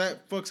there, so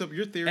that fucks up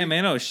your theory. Hey,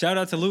 man, shout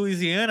out to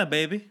Louisiana,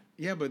 baby.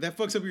 Yeah, but that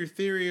fucks up your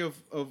theory of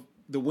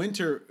the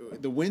winter.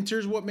 The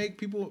winter's what make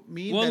people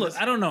mean. Well, that look, is-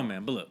 I don't know,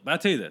 man, but I'll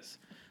tell you this.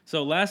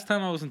 So last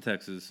time I was in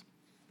Texas,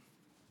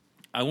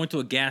 I went to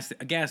a gas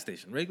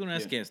station, regular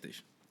ass gas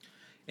station,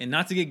 and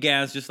not to get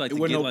gas, just like It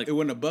to wasn't get a, like it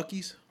wasn't a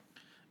Buc-ee's,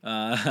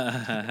 or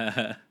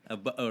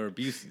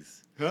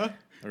Busey's. huh?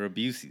 Or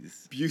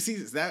Busey's.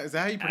 Busey's? Is that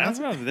how you I pronounce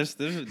don't it? know.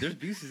 There's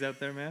Busey's out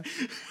there, man.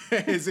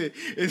 Is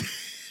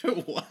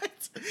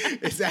what?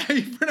 Is that how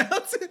you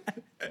pronounce it?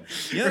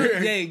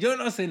 Yo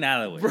no sé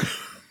nada, güey.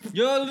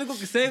 Yo lo único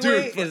que sé,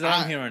 güey, is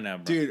I'm here right now,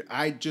 bro. Dude,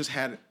 I just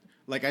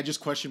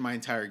questioned my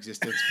entire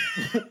existence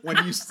when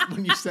you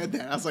said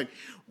that. I was like,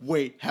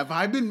 wait, have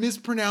I been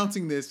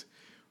mispronouncing this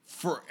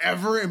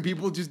forever and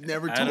people just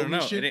never I told don't me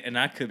know, shit? and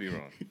I could be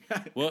wrong.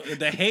 Well,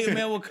 the hate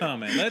mail will come,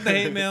 man. Let the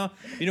hate mail.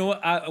 You know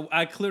what?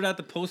 I cleared out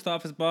the post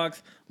office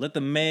box. Let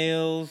the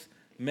mail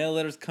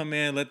letters come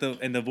in.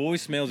 And the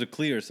voicemails are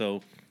clear.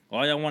 So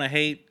all y'all want to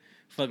hate,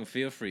 fucking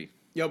feel free.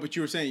 Yo, but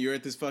you were saying you're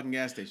at this fucking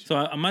gas station. So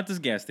I'm at this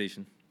gas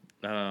station.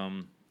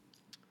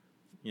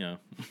 You know,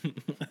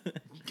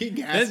 Get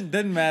gas.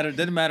 doesn't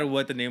matter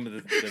what the name of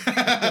the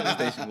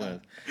station was.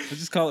 Let's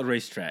just call it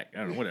racetrack. I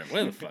don't know,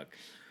 whatever the fuck.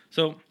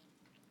 So,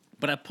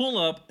 but I pull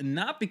up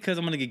not because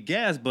I'm gonna get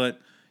gas, but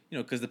you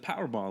know, because the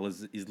Powerball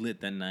is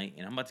lit that night,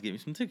 and I'm about to get me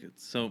some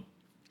tickets. So,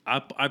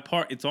 I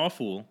park. It's all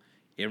full.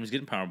 Everyone's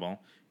getting Powerball,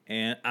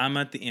 and I'm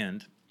at the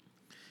end.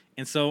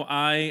 And so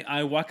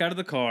I walk out of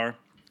the car.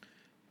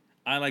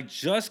 I like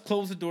just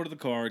close the door to the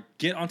car,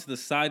 get onto the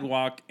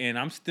sidewalk, and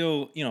I'm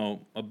still, you know,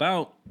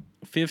 about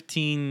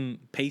 15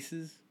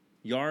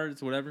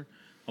 yards, whatever,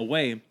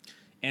 away.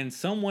 And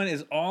someone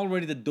is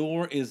already, the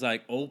door is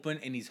like open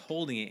and he's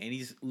holding it and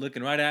he's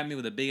looking right at me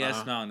with a big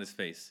ass smile on his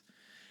face.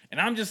 And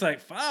I'm just like,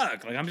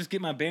 fuck. Like, I'm just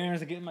getting my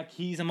bearings, I'm getting my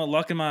keys, I'm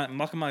locking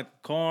my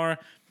car.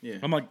 Yeah.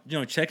 I'm like, you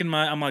know,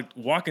 I'm like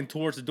walking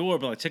towards the door,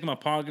 but like checking my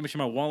pocket, making sure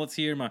my wallet's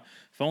here, my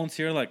phone's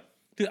here. Like,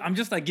 dude, I'm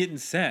just like getting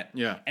set.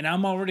 Yeah. And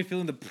I'm already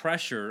feeling the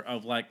pressure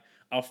of like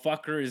a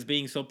fucker is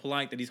being so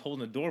polite that he's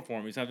holding the door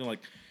for me. So I have to like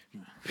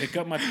pick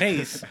up my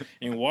pace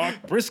and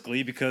walk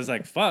briskly because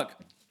like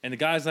fuck. And the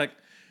guy's like,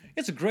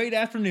 it's a great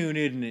afternoon,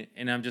 isn't it?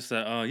 And I'm just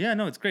like, oh yeah,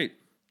 no, it's great.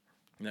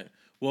 Like,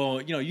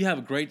 well, you know, you have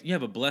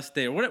a blessed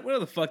day or whatever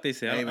the fuck they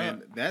say. Hey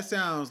man, that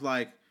sounds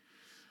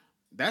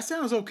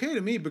okay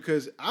to me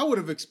because I would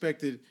have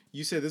expected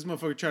you said this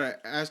motherfucker try to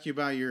ask you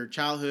about your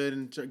childhood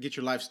and get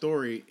your life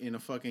story in a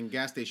fucking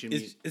gas station.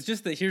 It's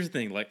just that here's the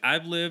thing. Like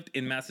I've lived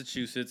in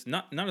Massachusetts,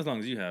 not as long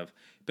as you have,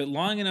 but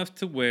long enough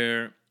to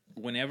where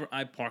whenever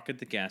I park at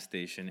the gas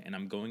station and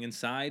I'm going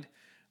inside,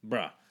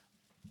 bruh,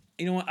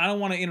 you know what? I don't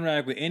want to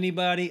interact with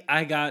anybody.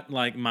 I got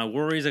like my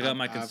worries. I got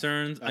my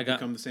concerns. I've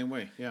become the same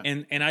way. Yeah.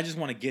 And I just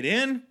want to get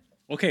in.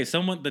 Okay,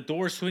 the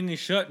door's swinging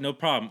shut, no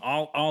problem.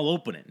 I'll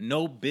open it.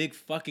 No big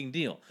fucking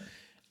deal.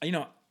 You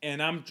know,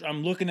 and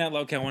I'm looking at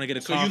like, okay, I want to get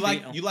a coffee.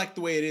 So you like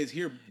the way it is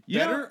here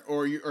better,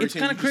 or it's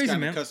kind of crazy,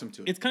 man. Accustomed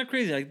to it? It's kind of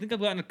crazy. I think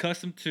I've gotten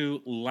accustomed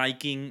to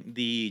liking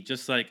the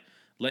just like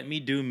let me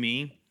do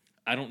me.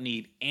 I don't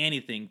need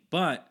anything.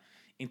 But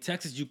in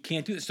Texas, you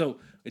can't do it. So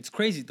it's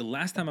crazy. The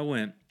last time I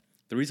went,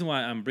 the reason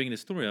why I'm bringing this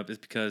story up is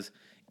because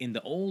in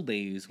the old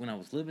days when I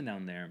was living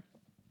down there,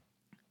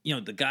 you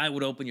know, the guy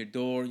would open your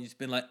door and you'd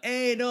been like,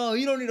 hey, no,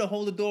 you don't need to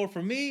hold the door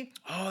for me.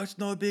 Oh, it's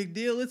no big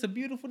deal. It's a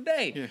beautiful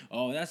day. Yeah.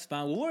 Oh, that's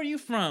fine. Well, where are you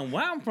from?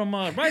 Well, I'm from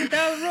right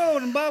down the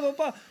road and blah, blah,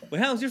 blah.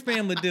 Well, how's your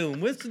family doing?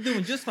 What's it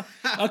doing? Just fine.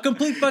 A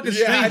complete fucking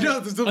stranger. Yeah, I know.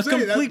 That's what I'm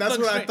saying. That's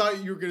what I stranger.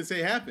 thought you were going to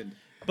say happened.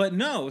 But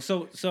no,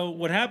 so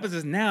what happens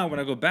is now when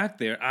I go back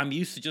there, I'm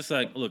used to just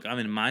like, look, I'm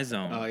in my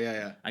zone. Oh,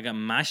 yeah. I got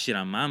my shit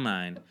on my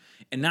mind.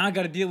 And now I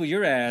got to deal with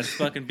your ass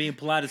fucking being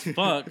polite as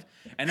fuck.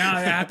 And now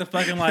I have to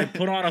fucking like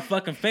put on a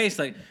fucking face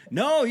like,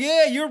 no,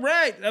 yeah, you're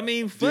right. I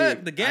mean, fuck,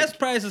 dude, the gas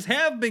prices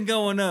have been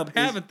going up,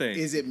 haven't they?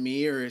 Is it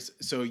me or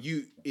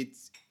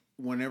it's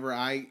whenever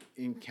I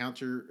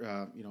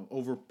encounter,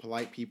 over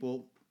polite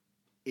people,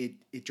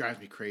 it drives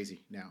me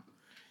crazy now.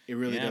 It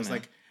really does. Man.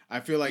 Like, I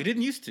feel like. You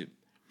didn't used to.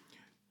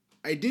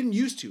 I didn't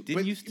used to.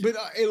 But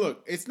hey,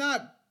 look, it's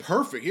not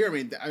perfect here. I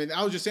mean,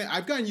 I was just saying,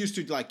 I've gotten used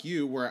to like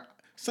you, where,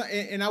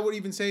 and I would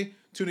even say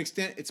to an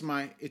extent, it's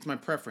my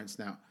preference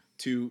now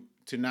to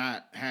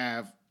not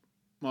have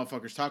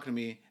motherfuckers talking to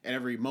me at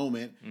every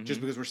moment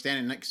just because we're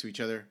standing next to each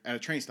other at a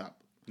train stop.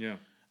 Yeah.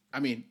 I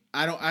mean,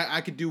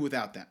 I could do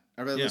without that.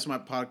 I'd rather listen to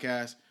my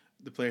podcast,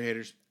 the Player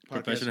Haters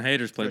podcast. Professional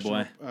Haters,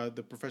 Playboy.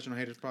 The Professional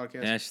Haters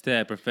podcast.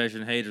 Hashtag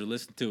Professional Haters.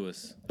 Listen to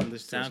us.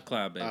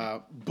 SoundCloud,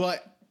 baby.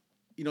 But,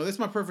 that's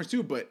my preference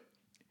too. But,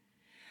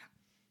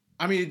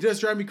 I mean, it does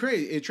drive me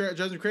crazy. It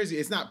drives me crazy.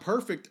 It's not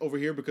perfect over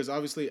here because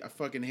obviously I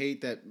fucking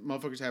hate that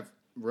motherfuckers have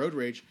road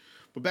rage.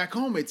 But back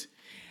home,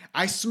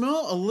 I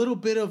smell a little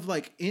bit of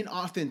like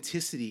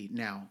inauthenticity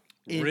now.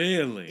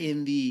 Really?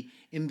 In the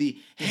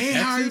hey,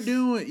 how you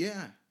doing?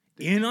 Yeah.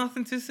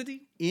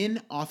 Inauthenticity?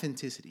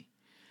 Inauthenticity.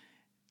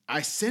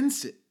 I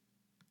sense it.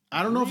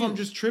 I don't know if I'm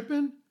just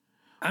tripping.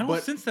 I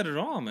don't sense that at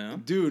all,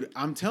 man. Dude,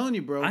 I'm telling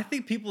you, bro. I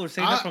think people are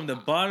saying that from the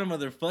bottom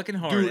of their fucking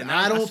heart. Dude,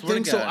 I don't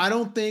think so. I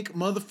don't think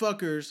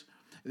motherfuckers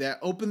that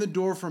open the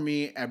door for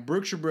me at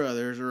Brookshire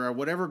Brothers or at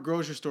whatever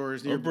grocery store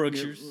is near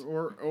Brookshire's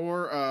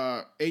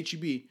or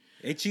HEB.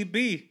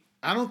 HEB.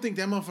 I don't think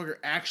that motherfucker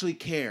actually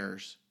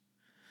cares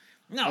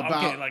No,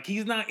 okay, like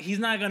he's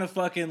not gonna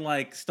fucking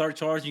like start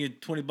charging you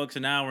 $20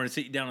 an hour and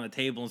sit you down on the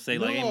table and say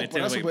like, "Hey man, tell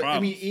me what your I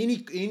problem."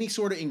 mean, any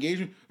sort of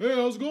engagement. Hey,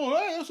 how's it going?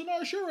 Hey, that's a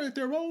nice shirt right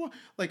there. Blah, blah, blah.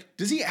 Like,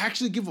 does he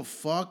actually give a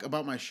fuck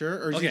about my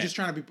shirt, or is he just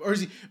trying to be,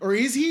 or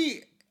is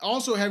he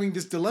also having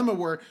this dilemma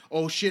where,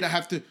 oh shit, I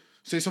have to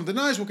say something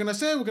nice. What can I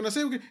say?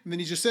 And then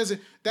he just says it.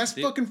 That's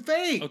fucking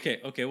fake.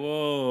 Okay,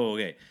 whoa,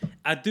 okay.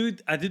 I do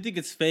think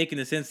it's fake in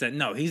the sense that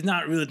no, he's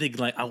not really thinking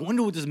like, I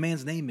wonder what this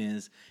man's name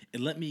is,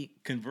 and let me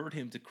convert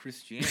him to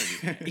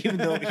Christianity. Even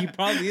though he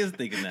probably is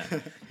thinking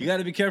that. You got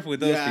to be careful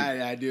with those people.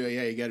 I do.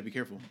 Yeah, you got to be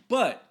careful.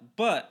 But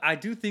I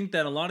do think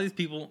that a lot of these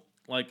people,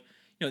 like,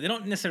 they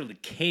don't necessarily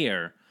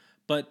care,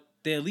 but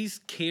they at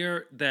least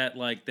care that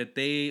like that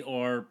they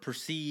are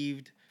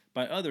perceived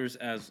by others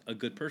as a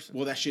good person.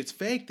 Well, that shit's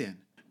fake then.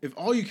 If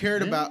all you care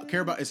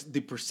about is the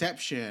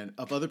perception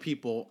of other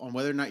people on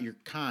whether or not you're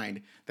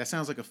kind, that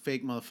sounds like a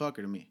fake motherfucker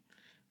to me.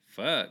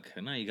 Fuck.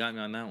 Now you got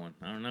me on that one.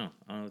 I don't know.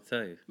 I don't know what to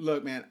tell you.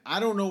 Look, man, I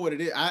don't know what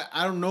it is.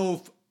 I don't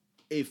know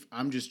if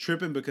I'm just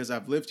tripping because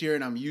I've lived here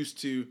and I'm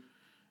used to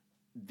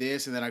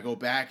this, and then I go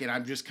back and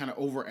I'm just kind of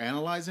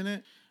overanalyzing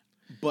it.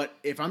 But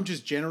if I'm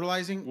just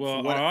generalizing,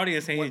 well, our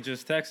audience ain't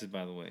just Texas,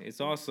 by the way. It's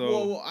also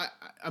well,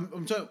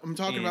 I'm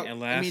talking about.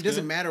 Alaska, I mean, it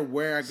doesn't matter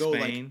where I go.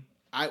 Spain,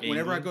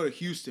 whenever I go to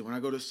Houston, when I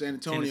go to San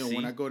Antonio, Tennessee,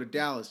 when I go to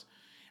Dallas,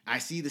 I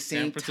see the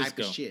same type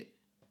of shit.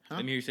 Huh?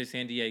 Let me hear you say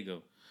San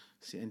Diego.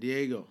 San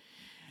Diego.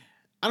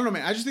 I don't know,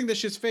 man. I just think that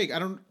shit's fake. I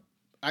don't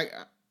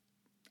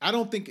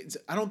think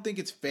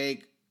it's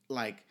fake.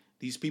 Like,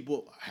 these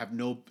people have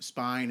no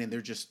spine and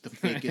they're just the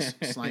fakest,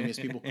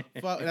 slimiest people.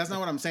 That's not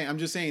what I'm saying. I'm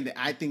just saying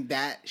that I think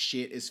that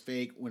shit is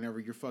fake whenever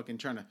you're fucking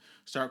trying to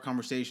start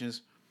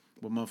conversations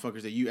with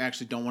motherfuckers that you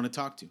actually don't want to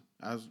talk to.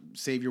 I'll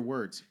save your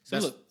words.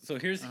 So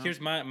here's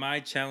my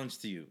challenge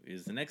to you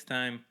is the next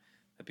time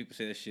that people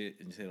say that shit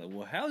and you say like,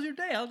 well, how's your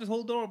day? I'll just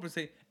hold the door open and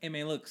say, hey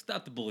man, look,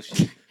 stop the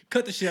bullshit.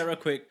 Cut the shit out real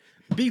quick.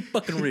 Be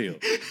fucking real.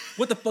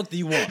 What the fuck do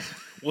you want?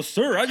 Well,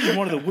 sir, I just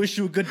wanted to wish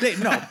you a good day.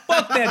 No,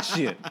 fuck that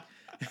shit.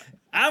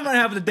 I'm not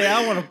having the day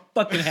I want to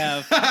fucking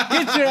have.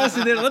 Get your ass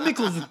in there. Let me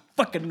close the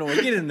fucking door.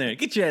 Get in there.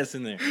 Get your ass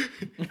in there.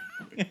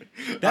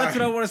 That's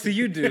what I want to see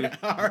you do.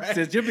 All right.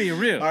 Since you're being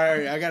real. All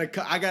right. I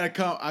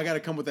gotta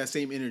come with that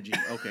same energy.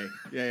 Okay.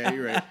 Yeah.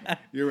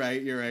 You're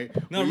right. You're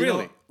right. No,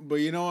 really. But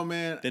you know what,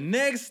 man? The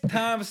next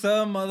time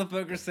some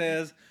motherfucker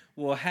says,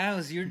 "Well,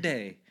 how's your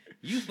day?"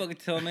 You fucking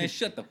tell him, man,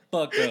 shut the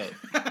fuck up.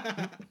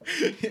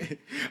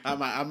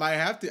 I might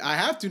have to. I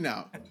have to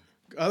now.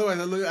 Otherwise,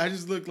 I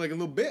just look like a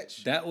little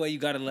bitch. That way, you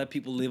gotta let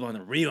people live on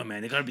the real,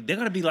 man. They gotta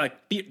be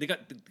like, they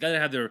gotta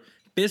have their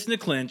fist in a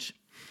clinch.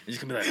 And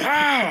just gonna be like,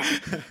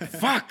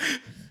 fuck.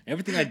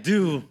 Everything I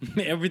do,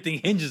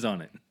 everything hinges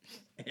on it.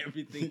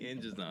 Everything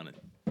hinges on it.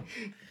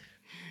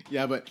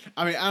 Yeah, but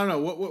I mean, I don't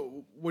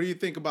know. What do you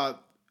think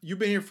about? You've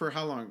been here for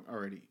how long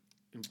already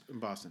in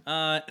Boston?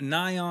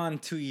 Nigh on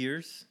 2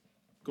 years.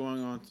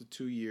 Going on to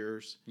 2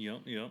 years.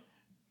 Yep.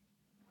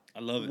 I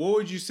love it. What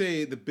would you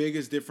say the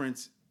biggest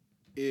difference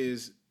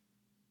is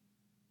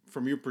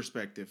from your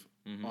perspective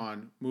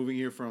on moving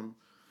here from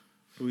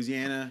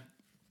Louisiana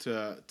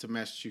to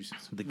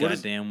Massachusetts? The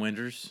goddamn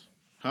winters.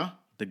 Huh?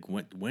 The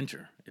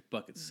winter. It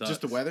fucking sucks.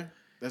 Just the weather?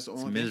 That's the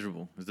only It's thing?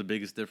 miserable. It's the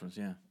biggest difference,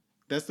 yeah.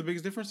 That's the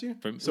biggest difference here?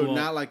 Well,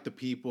 not like the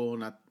people,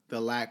 not the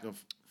lack of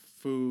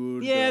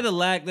food. Yeah, the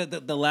lack of the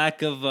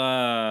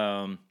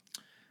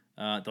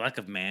lack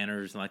of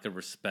manners, the lack of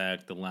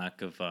respect, the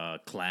lack of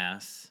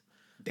class.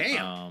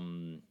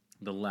 Damn.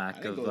 The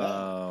lack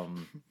of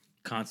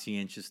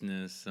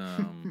conscientiousness.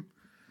 The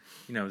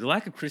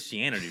lack of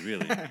Christianity,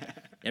 really.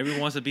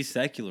 Everyone wants to be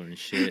secular and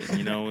shit,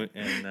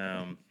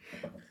 and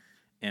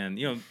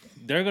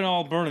they're gonna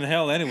all burn in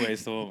hell anyway.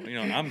 So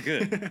I'm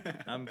good.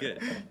 I'm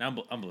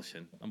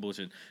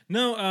bullshitting.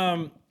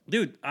 No,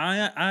 dude,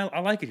 I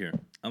like it here.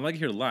 I like it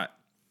here a lot.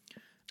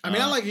 I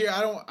mean, I like it here.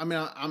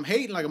 I'm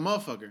hating like a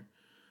motherfucker,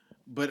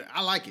 but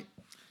I like it.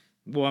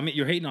 Well, I mean,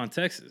 you're hating on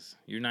Texas.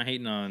 You're not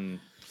hating on.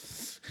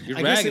 You're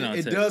I guess ragging on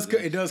Texas.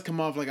 It does come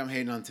off like I'm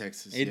hating on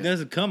Texas. It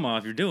doesn't come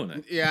off. You're doing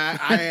it. Yeah,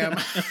 I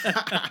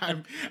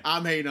am.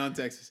 I'm hating on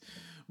Texas,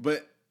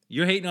 but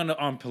you're hating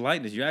on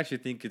politeness. You actually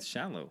think it's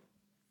shallow.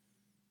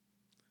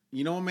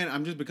 You know what, man?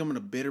 I'm just becoming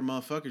a bitter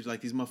motherfucker like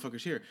these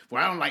motherfuckers here.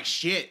 Well, I don't like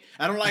shit.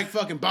 I don't like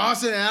fucking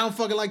Boston, and I don't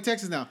fucking like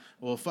Texas now.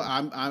 Well,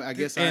 I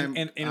guess I'm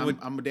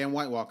a damn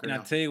White Walker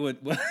now. I tell you what,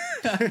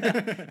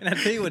 and I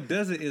tell you what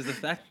does it is the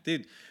fact,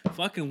 dude,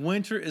 fucking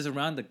winter is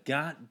around the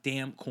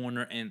goddamn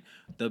corner, and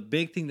the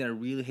big thing that I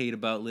really hate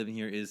about living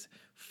here is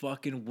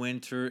fucking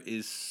winter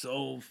is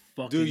so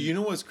fucking. Dude, you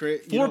know what's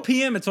crazy? 4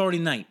 p.m. It's already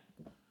night.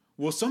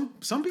 Well, some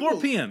people 4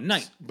 p.m.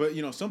 night, but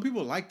some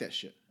people like that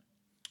shit.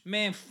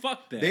 Man,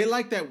 fuck that. They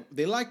like that.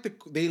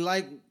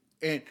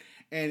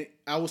 And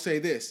I will say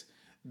this: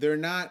 they're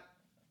not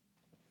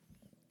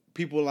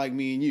people like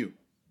me and you.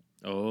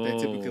 Oh, that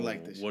typically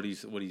like this. What are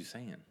you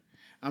saying?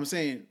 I'm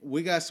saying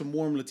we got some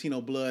warm Latino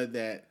blood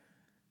that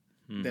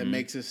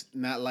makes us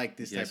not like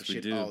this type of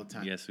shit all the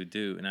time. Yes, we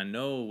do. And I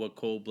know what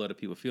cold-blooded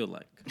people feel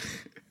like.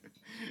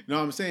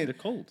 No, I'm saying they're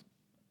cold.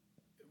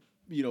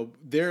 you know,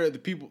 there are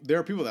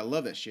people that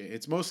love that shit.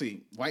 It's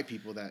mostly white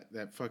people that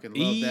fucking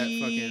love that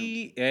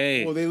fucking.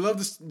 Hey, Well, they love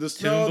the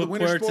snow, the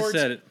winter sports.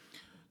 Said it.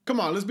 Come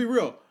on, let's be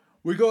real.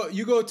 You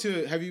go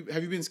to have you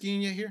been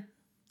skiing yet here?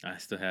 I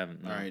still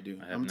haven't. No, All right, dude.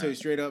 I I'm have gonna tell you not.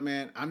 straight up,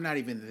 man. I'm not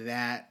even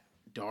that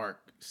dark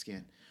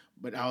skin,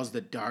 but I was the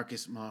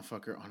darkest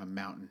motherfucker on a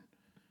mountain.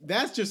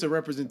 That's just a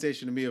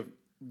representation to me of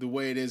the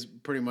way it is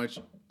pretty much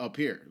up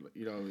here.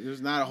 You know,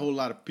 there's not a whole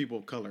lot of people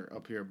of color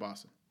up here in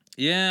Boston.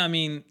 Yeah, I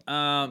mean,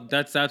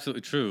 that's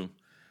absolutely true.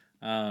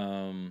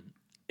 I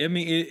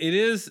mean, it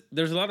is.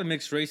 There's a lot of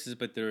mixed races,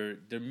 but they're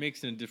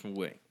mixed in a different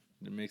way.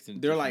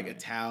 They're like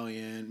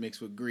Italian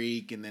mixed with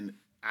Greek and then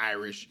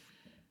Irish.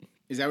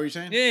 Is that what you're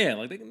saying? Yeah,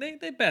 like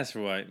they pass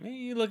for white. Man,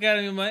 you look at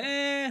him and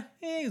you're like,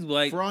 he's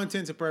white. For all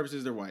intents and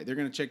purposes, they're white. They're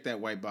gonna check that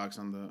white box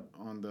on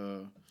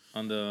the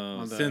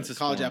census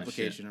college form and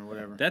application shit. or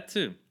whatever. That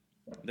too.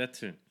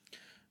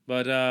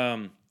 But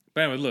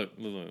anyway, look.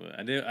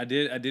 I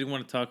did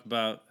want to talk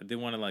about. I did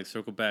want to like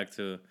circle back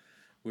to.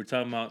 We were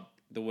talking about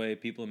the way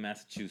people in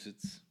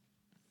Massachusetts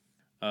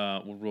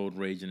were road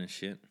raging and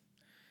shit,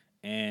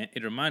 and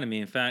it reminded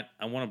me. In fact,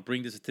 I want to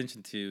bring this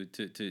attention to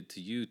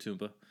you,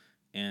 Tumba,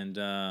 and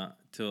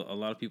to a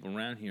lot of people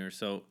around here.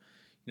 So,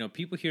 you know,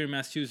 people here in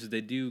Massachusetts,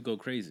 they do go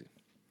crazy.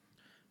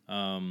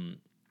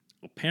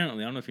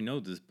 Apparently, I don't know if you know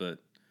this, but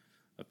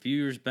a few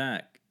years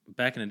back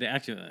in the day,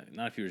 actually,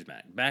 not a few years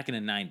back in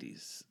the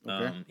 90s,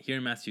 Okay. here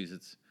in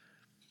Massachusetts,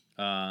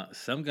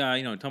 some guy,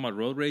 you know, talking about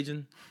road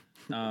raging,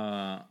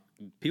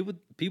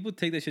 people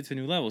take that shit to a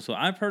new level. So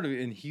I've heard of it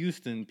in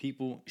Houston,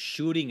 people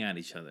shooting at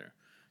each other,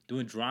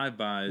 doing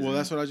drive-bys. Well,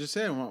 that's what I just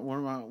said. One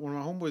of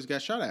my homeboys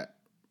got shot at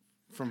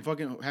from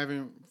fucking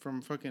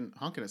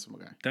honking at some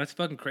guy. That's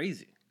fucking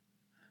crazy.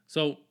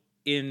 So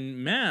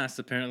in Mass,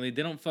 apparently,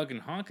 they don't fucking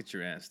honk at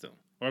your ass, though.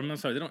 Or I'm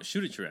sorry, they don't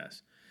shoot at your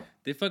ass.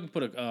 They fucking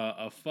put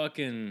a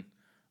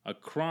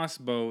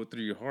crossbow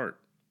through your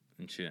heart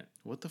and shit.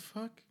 What the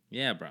fuck?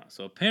 Yeah, bro.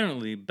 So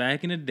apparently,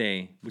 back in the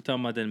day, we're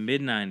talking about the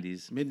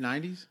mid-90s.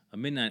 Mid-90s?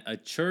 A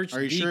church.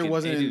 Are you deacon, sure it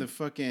wasn't hey, in dude, the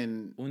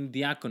fucking un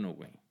diácono,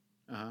 güey.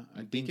 a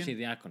Un deacon? pinche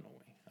diácono,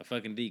 güey. A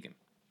fucking deacon.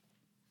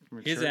 From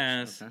a His church?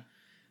 ass. Okay.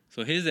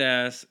 So his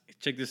ass,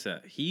 check this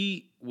out.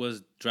 He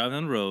was driving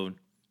on the road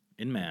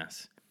in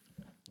Mass,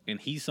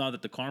 and he saw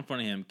that the car in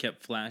front of him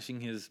kept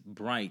flashing his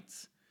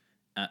brights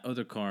at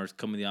other cars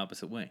coming the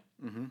opposite way.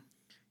 Mm-hmm.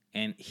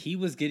 And he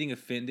was getting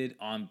offended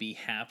on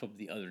behalf of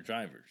the other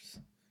drivers.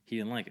 He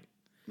didn't like it.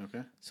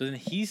 Okay. So then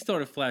he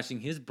started flashing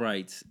his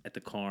brights at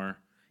the car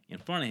in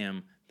front of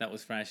him that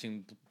was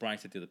flashing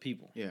brights at the other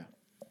people. Yeah.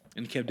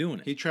 And he kept doing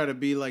it. He tried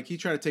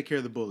to take care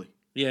of the bully.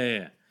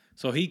 Yeah.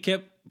 So he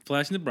kept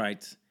flashing the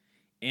brights,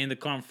 and the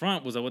car in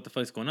front was like, what the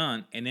fuck's going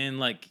on? And then,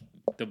 like,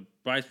 the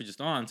brights were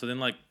just on. So then,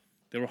 like,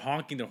 they were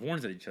honking their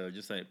horns at each other,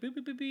 just like, beep,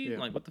 beep, beep, beep. Yeah.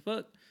 Like, what the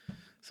fuck?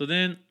 So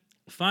then,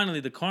 finally,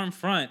 the car in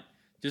front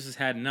just has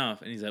had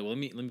enough. And he's like, well, let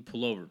me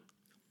pull over.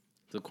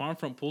 So the car in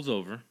front pulls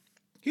over.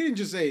 He didn't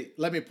just say,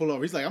 "Let me pull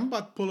over." He's like, "I'm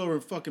about to pull over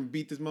and fucking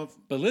beat this motherfucker."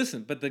 But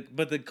listen, but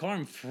the car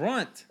in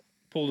front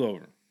pulled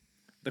over.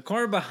 The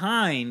car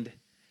behind,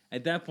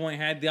 at that point,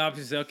 had the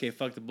option to say, okay,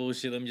 fuck the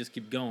bullshit. Let me just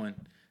keep going.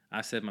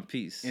 I said my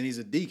piece. And he's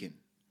a deacon.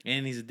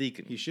 And he's a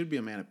deacon. He should be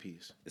a man of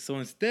peace. So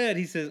instead,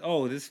 he says,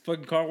 oh, this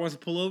fucking car wants to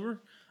pull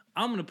over?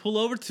 I'm going to pull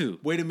over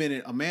too. Wait a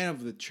minute, a man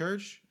of the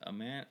church? A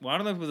man? Well, I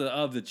don't know if it was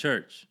of the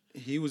church.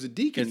 He was a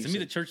deacon. Because to you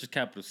me, the said. church is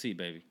capital C,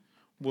 baby.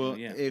 Well,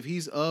 yeah. if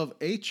he's of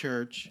a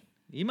church,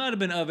 He might have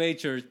been of a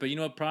church, but you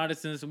know what,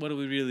 Protestants, what do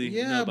we really know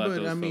yeah, about but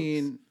those I folks?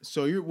 mean,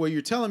 so what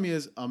you're telling me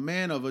is a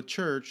man of a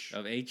church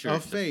Of a church,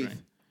 of that's faith right.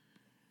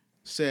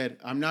 said,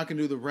 "I'm not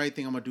gonna do the right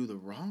thing. I'm gonna do the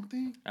wrong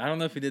thing." I don't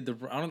know if he did the...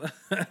 I don't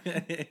know.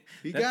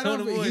 He That got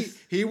tone off. of voice.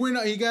 He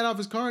got off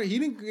his car. He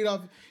didn't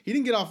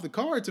get off the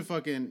car to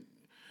fucking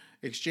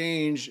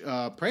exchange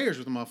prayers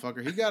with the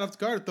motherfucker. He got off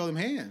the car to throw them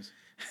hands.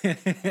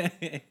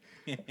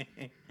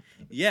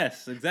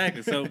 Yes,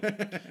 exactly. So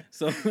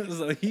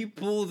he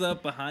pulls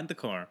up behind the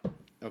car,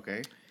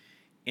 Okay.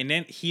 and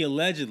then he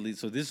allegedly.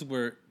 So this is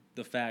where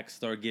the facts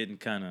start getting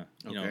kind of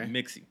Okay.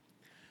 mixy.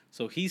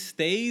 So he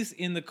stays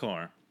in the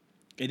car,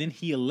 and then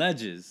he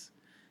alleges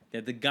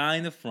that the guy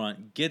in the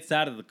front gets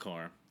out of the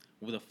car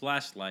with a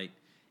flashlight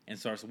and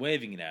starts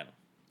waving it at him.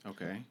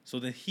 Okay. So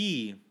then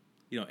he,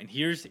 and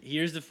here's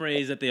the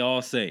phrase that they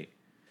all say.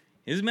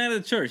 He's a man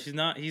of the church. He's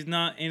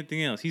not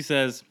anything else. He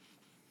says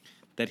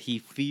that he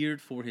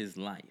feared for his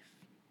life.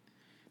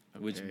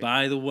 Which, Okay.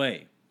 by the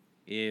way,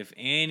 if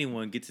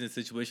anyone gets in a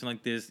situation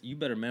like this, you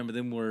better remember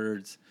them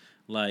words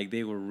like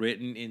they were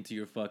written into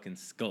your fucking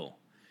skull.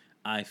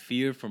 I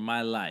fear for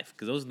my life.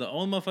 Because those are the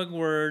only motherfucking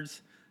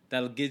words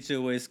that'll get you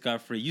away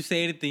scot-free. You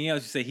say anything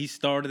else, you say he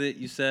started it,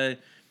 you say,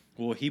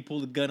 well, he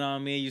pulled a gun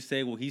on me, you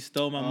say, well, he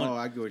stole my money. Oh,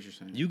 I get what you're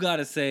saying. You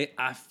gotta say,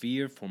 I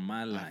fear for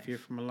my life. I fear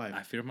for my life.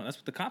 I fear for my. That's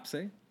what the cops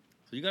say.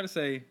 So you gotta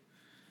say,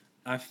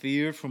 I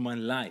fear for my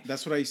life.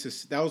 That's what I used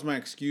to. That was my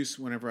excuse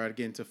whenever I'd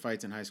get into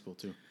fights in high school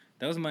too.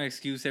 That was my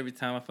excuse every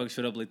time I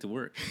showed up late to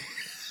work.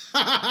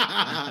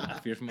 I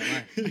fear for my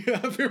life.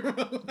 Yeah, I fear for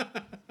my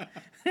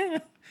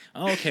life.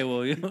 Okay,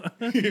 well,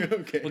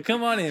 Okay. well,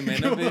 come on in,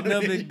 man. No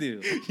big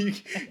deal.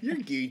 You're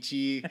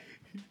Gucci.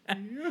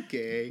 You're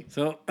okay.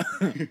 So,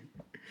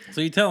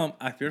 so you tell him,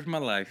 I fear for my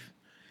life,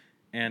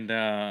 and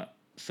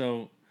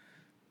so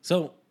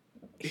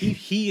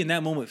he in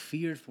that moment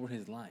feared for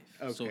his life.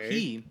 So Okay.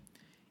 he,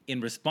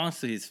 in response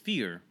to his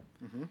fear,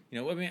 you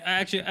know, I mean,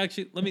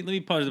 actually, let me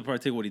pause the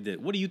part. Tell you what he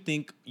did. What do you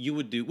think you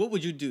would do? What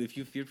would you do if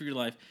you feared for your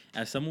life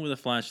as someone with a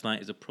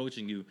flashlight is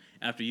approaching you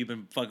after you've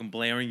been fucking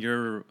blaring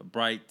your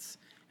brights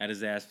at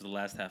his ass for the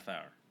last half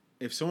hour?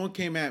 If someone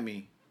came at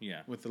me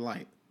Yeah, with the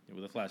light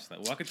with a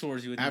flashlight, walking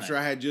towards you. With the after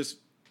knife. I had just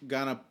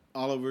gone up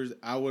all over,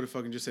 I would have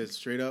fucking just said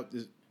straight up,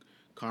 this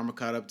karma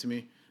caught up to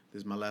me.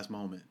 This is my last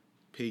moment.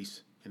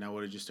 Peace. And I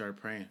would have just started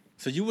praying.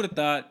 So you would have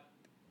thought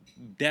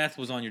death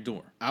was on your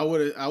door. I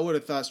would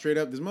have thought straight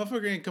up, this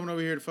motherfucker ain't coming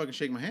over here to fucking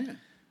shake my hand.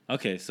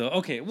 Okay,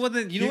 well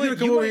then you He's know gonna what?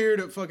 come You over might, here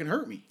to fucking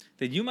hurt me.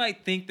 then you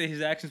might think that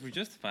his actions were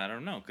justified. I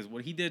don't know, because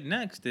what he did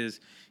next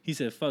is he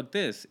said, "Fuck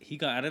this." He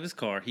got out of his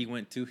car. He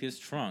went to his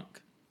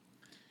trunk.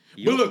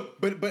 But look,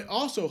 but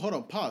also, hold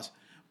on, pause.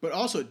 But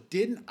also,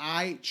 didn't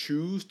I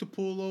choose to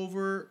pull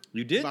over?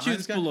 You did behind choose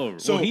this to guy? pull over.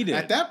 So Well, he did.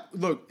 At that,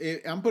 look,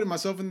 I'm putting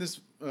myself in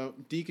this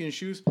deacon's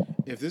shoes.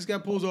 If this guy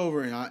pulls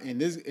over and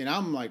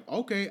I'm like,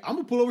 okay, I'm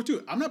gonna pull over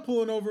too. I'm not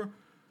pulling over.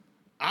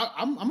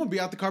 I'm gonna be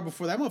out the car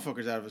before that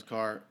motherfucker's out of his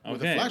car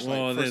with a Okay, flashlight.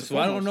 well, first and so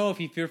I don't foremost. know if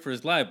he feared for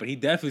his life, but he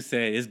definitely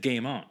said it's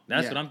game on.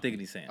 That's Yeah. what I'm thinking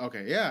he's saying.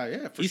 Okay,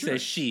 yeah, for He sure.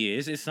 said she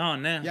is. It's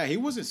on now. Yeah, he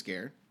wasn't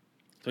scared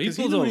So he because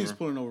he pulled knew over what he was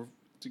pulling over.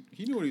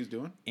 He knew what he was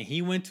doing. and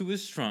he went to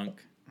his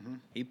trunk.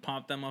 He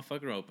popped that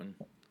motherfucker open.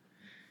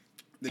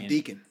 The And-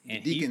 deacon.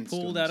 And the he deacon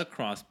pulled out a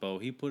crossbow.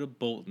 He put a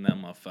bolt in that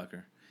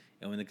motherfucker.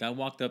 And when the guy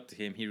walked up to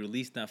him, he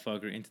released that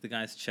fucker into the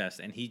guy's chest.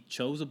 And he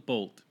chose a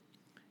bolt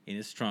in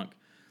his trunk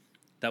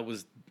that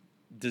was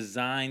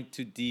designed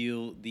to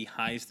deal the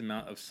highest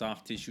amount of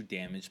soft tissue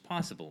damage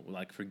possible,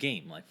 like for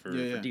game, like for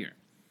deer.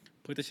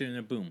 Put the shit in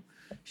there, boom.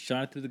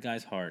 Shot it through the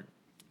guy's heart,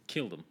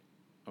 killed him,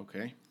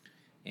 Okay.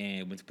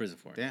 and went to prison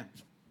for it. Damn.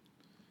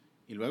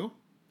 Y luego?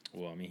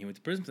 Well, I mean, he went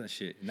to prison for that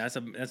shit. And that's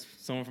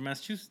someone from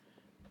Massachusetts.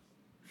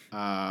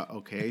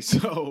 Okay,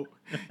 so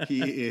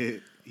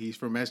he's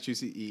from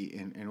Massachusetts,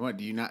 and what?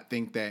 Do you not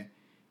think that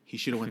he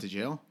should have went to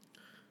jail?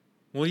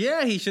 Well,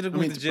 yeah, he should have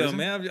went mean, to to jail, prison?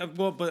 man.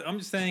 But I'm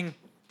just saying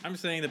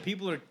that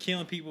people are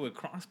killing people with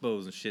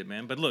crossbows and shit,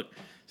 man. But look,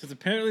 since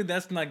apparently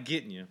that's not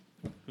getting you,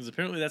 because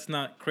apparently that's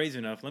not crazy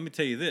enough, let me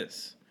tell you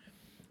this.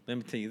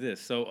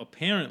 So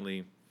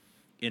apparently,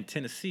 in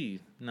Tennessee,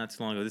 not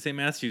too long ago, this ain't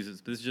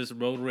Massachusetts, but this is just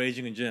road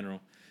raging in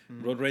general.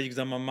 Road raging is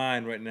on my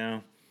mind right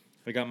now.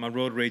 I got my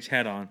road rage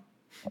hat on.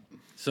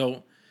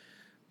 So,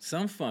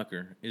 some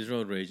fucker is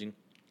road raging,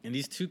 and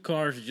these two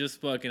cars are just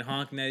fucking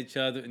honking at each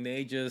other, and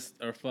they just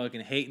are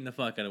fucking hating the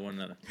fuck out of one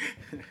another.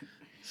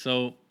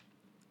 So,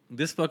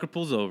 this fucker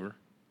pulls over.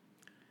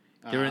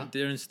 They're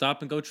in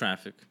stop and go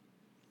traffic,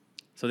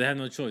 so they have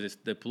no choice.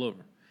 They pull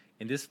over,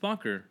 and this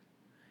fucker,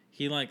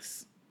 he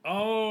likes.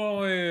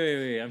 Oh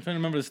wait! I'm trying to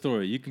remember the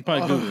story. You can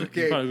probably Google it. You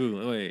okay. can probably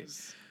Google it.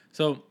 Wait.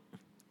 So,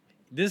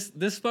 this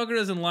fucker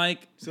doesn't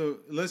like. So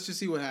let's just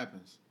see what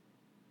happens.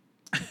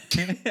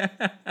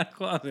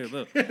 Closet,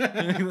 look.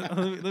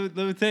 let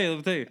me tell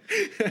you.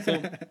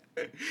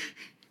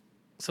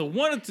 So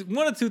one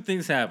of two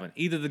things happen.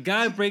 Either the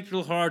guy braked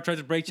real hard, tried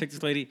to brake check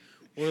this lady,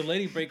 or the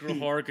lady braked real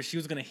hard because she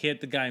was gonna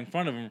hit the guy in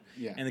front of him,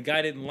 Yeah. and the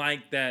guy didn't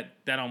like that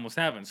almost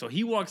happened. So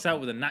he walks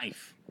out with a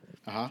knife,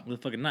 with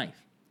a fucking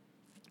knife,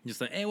 just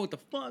like, hey, what the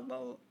fuck, blah,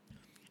 blah.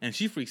 And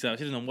she freaks out.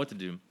 She doesn't know what to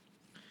do.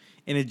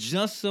 And it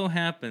just so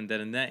happened that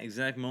in that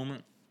exact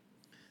moment,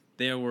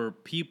 there were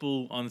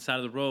people on the side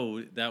of the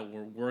road that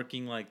were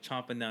working, like,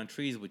 chopping down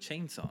trees with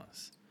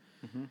chainsaws.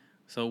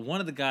 So one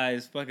of the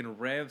guys fucking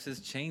revs his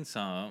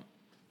chainsaw up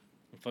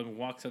and fucking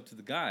walks up to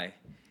the guy.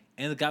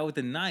 And the guy with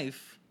the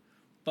knife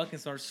fucking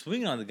starts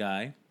swinging on the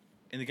guy.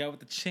 And the guy with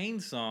the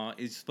chainsaw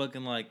is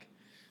fucking, like...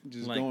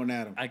 Just like, going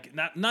at him.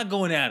 Not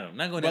going at him.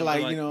 Not going But at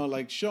him. like, you know,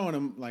 like showing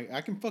him, like,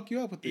 I can fuck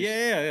you up with this.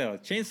 Yeah.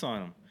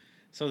 Chainsawing him.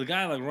 So the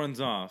guy, like, runs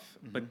off.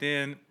 But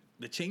then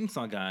the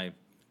chainsaw guy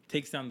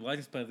takes down the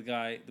license plate of the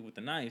guy with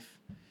the knife.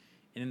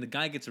 And then the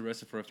guy gets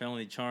arrested for a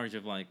felony charge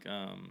of, like,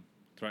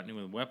 threatening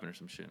with a weapon or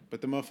some shit. But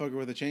the motherfucker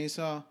with the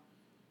chainsaw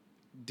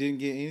didn't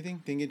get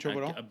anything? Didn't get in trouble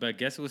at all? But I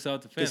guess it was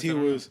self-defense.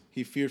 Because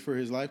he feared for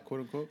his life,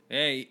 quote unquote.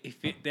 Hey,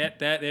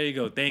 there you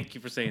go. Thank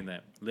you for saying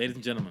that. Ladies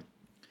and gentlemen,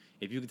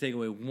 if you could take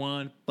away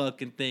one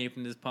fucking thing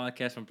from this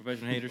podcast from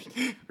Professional Haters,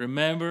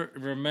 remember,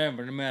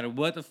 no matter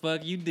what the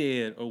fuck you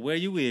did or where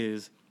you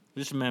is,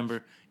 just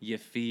remember, you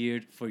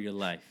feared for your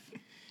life.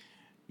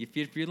 You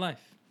feared for your life.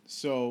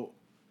 So,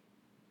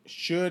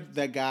 should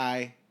that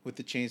guy with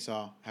the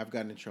chainsaw have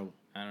gotten in trouble?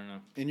 I don't know.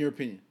 In your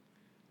opinion?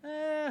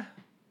 I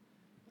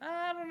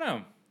don't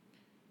know.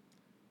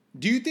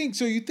 Do you think,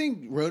 so you think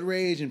road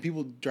rage and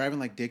people driving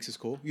like dicks is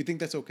cool? You think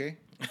that's okay?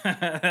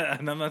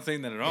 And I'm not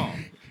saying that at all.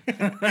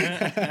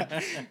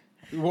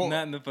 Well,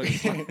 not in the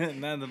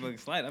fucking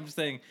slide. I'm just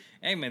saying,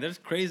 hey man, there's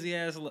crazy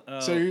ass.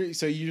 so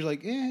you're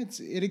like, yeah,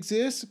 it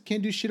exists.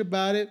 Can't do shit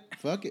about it.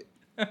 Fuck it.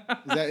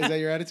 Is that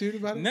your attitude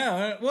about it?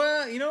 No,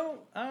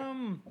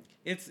 well,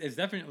 it's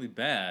definitely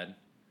bad.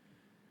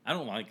 I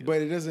don't like it.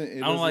 But it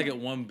doesn't. I don't like it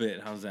one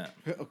bit. How's that?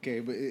 Okay,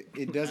 but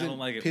it doesn't don't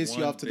like it piss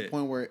you one off to the bit.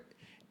 point where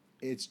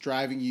it's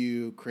driving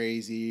you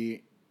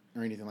crazy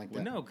or anything like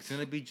that. Well, no, it's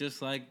gonna be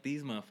just like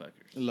these motherfuckers.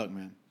 Look,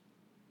 man,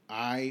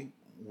 I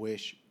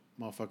wish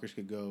motherfuckers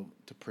could go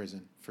to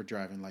prison for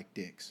driving like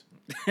dicks.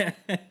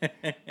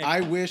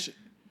 I wish,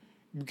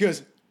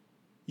 because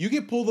you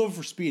get pulled over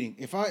for speeding.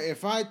 If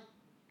I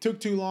took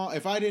too long,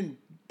 if I didn't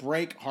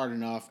brake hard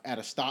enough at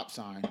a stop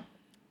sign,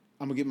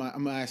 my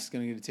ass is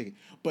gonna get a ticket.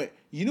 But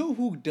you know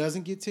who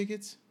doesn't get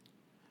tickets?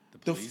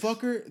 The police?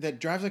 fucker that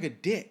drives like a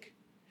dick.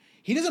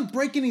 He doesn't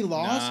break any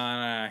laws.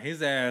 Nah,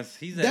 his ass. That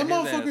That his ass gets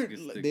motherfucker,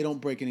 sticky. they don't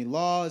break any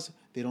laws.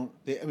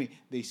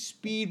 They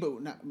speed,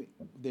 but not.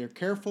 They're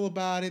careful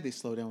about it. They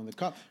slow down when the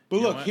cop. But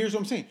You know look, what? here's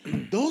what I'm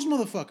saying. Those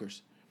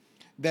motherfuckers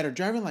that are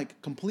driving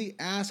like complete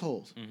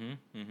assholes.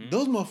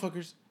 Those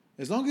motherfuckers,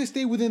 as long as they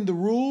stay within the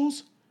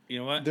rules, You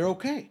know what? they're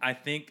okay. I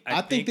think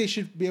they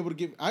should be able to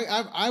give.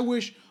 I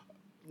wish.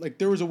 Like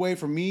there was a way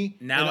for me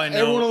Now and I know.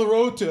 everyone on the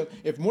road to,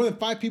 if more than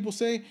 5 people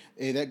say,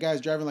 "Hey, that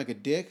guy's driving like a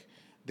dick,"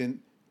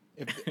 then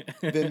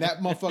that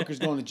motherfucker's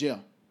going to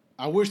jail.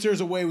 I wish there was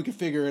a way we could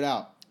figure it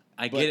out.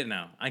 I get it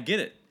now. I get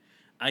it.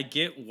 I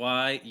get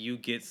why you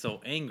get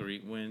so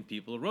angry when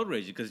people are road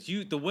raging, because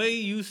the way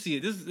you see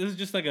it. This is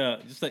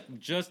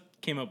just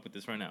came up with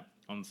this right now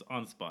on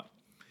the spot.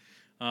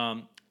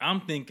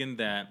 I'm thinking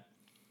that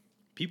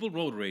people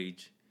road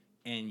rage,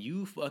 and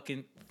you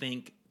fucking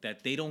think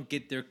that they don't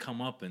get their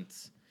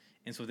comeuppance,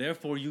 and so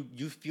therefore you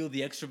feel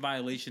the extra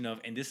violation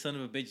of, and this son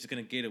of a bitch is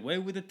gonna get away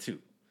with it too.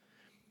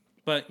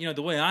 But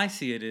the way I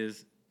see it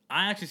is,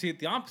 I actually see it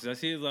the opposite. I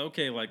see it like,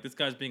 okay, like this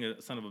guy's being a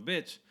son of a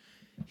bitch.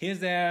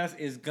 His ass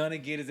is gonna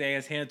get his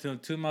ass handed to him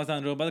 2 miles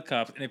down the road by the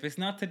cops, and if it's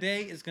not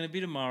today, it's gonna be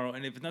tomorrow,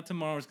 and if it's not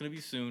tomorrow, it's gonna be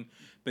soon.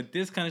 But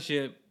this kind of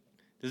shit,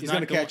 He's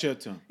going to catch up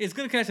to him. It's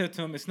gonna catch up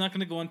to him. It's not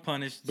gonna go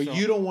unpunished. But so-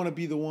 you don't want to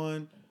be the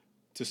one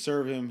to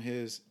serve him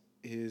his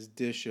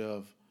dish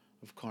of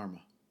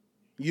karma.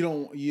 You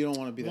don't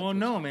want to be that. Well, person.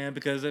 no, man,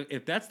 because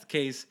if that's the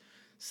case,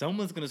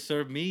 someone's gonna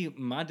serve me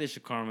my dish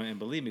of karma, and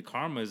believe me,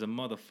 karma is a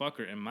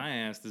motherfucker, and my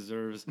ass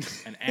deserves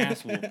an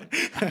ass whooping.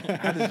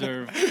 I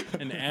deserve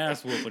an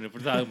ass whooping if we're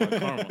talking about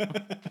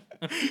karma.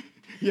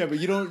 Yeah, but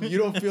you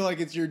don't feel like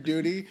it's your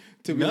duty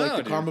to be No, like the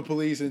dude. karma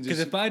police and Because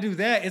just. if I do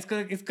that, it's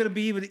gonna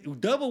be even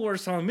double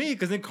worse on me.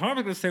 Because then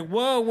karma's gonna say,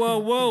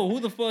 whoa, who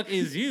the fuck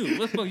is you? Where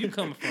the fuck you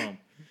coming from?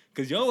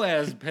 Because your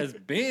ass has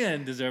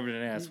been deserving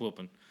an ass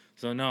whooping.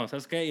 So no,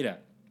 ¿sabes qué? Mira,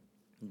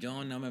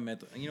 yo no me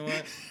meto. You know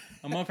what?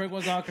 A motherfucker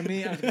was talking to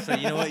me. I was gonna say,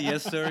 you know what?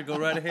 Yes, sir. Go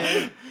right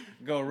ahead.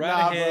 Go right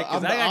Nah, ahead. bro,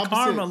 I'm Because I the got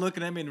karma opposite.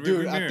 looking at me in the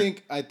Dude, rearview mirror.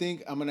 I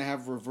think I'm gonna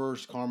have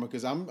reverse karma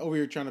because I'm over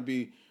here trying to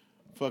be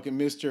fucking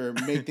Mr.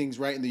 Make things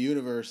right in the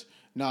universe.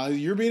 Nah,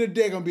 you're being a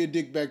dick. I'm gonna be a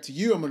dick back to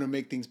you. I'm gonna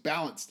make things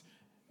balanced.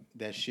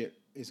 That shit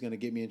is gonna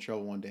get me in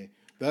trouble one day.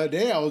 The other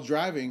day I was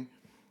driving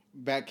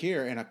back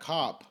here and a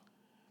cop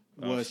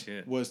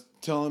was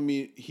telling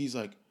me, he's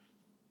like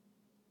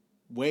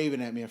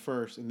waving at me at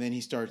first, and then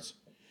he starts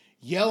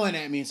yelling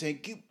at me and saying,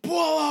 "Pull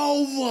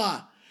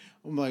over."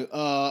 I'm like,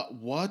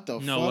 what the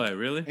fuck? No way,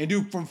 really? And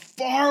dude, from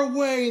far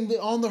away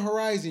on the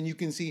horizon, you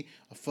can see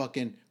a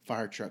fucking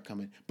fire truck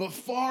coming. But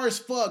far as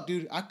fuck,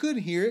 dude. I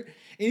couldn't hear it.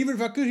 And even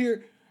if I could hear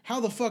it, how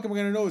the fuck am I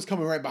gonna know it's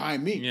coming right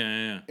behind me?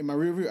 Yeah. In my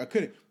rear view, I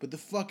couldn't. But the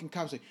fucking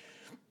cop's like,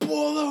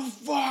 "Pull the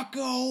fuck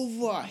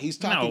over." He's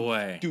talking, No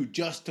way. dude,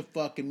 just to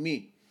fucking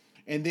me.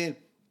 And then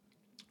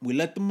we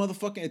let the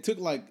motherfucking, it took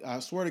like, I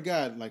swear to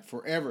God, like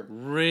forever.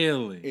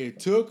 Really? It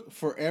took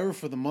forever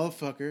for the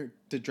motherfucker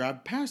to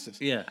drive past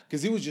us. Yeah.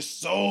 Because he was just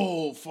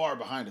so far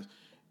behind us.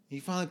 He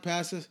finally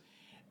passed us.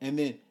 And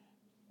then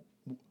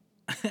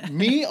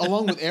me,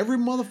 along with every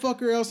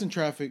motherfucker else in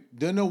traffic,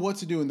 didn't know what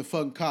to do. And the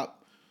fucking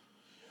cop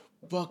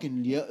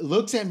fucking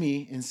looks at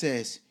me and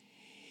says,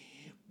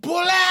 "Pull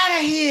out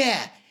of here!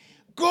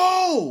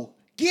 Go!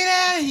 Get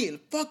out of here!"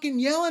 Fucking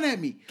yelling at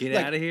me. Get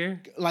Like- out of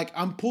here? Like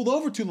I'm pulled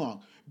over too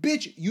long.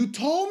 Bitch, you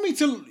told me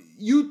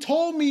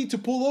to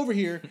pull over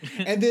here,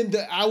 and then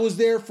I was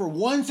there for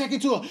 1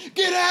 second too long.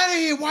 Get out of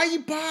here! Why are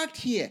you parked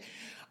here?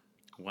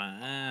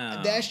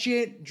 Wow. That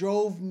shit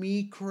drove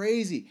me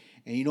crazy.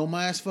 And you know what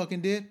my ass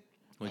fucking did?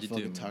 What'd I you do,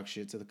 fucking man? talk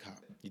shit to the cop.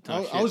 You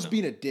talk I shit, was though.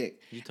 being a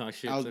dick. You talk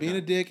shit I was to being the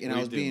a dick, and cop. I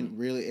was What'd you do, being man?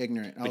 really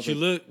ignorant. I But was you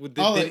like, look with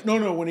the. I was like,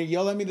 no. When he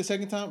yelled at me the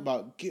second time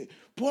about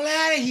pull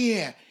out of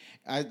here,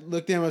 I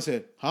looked at him. I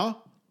said, "Huh?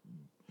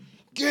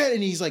 Good."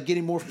 And he's like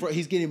getting more.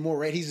 He's getting more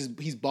red. He's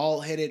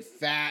bald headed,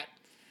 fat,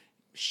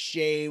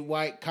 shaved,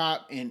 white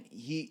cop, and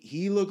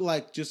he looked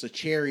like just a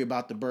cherry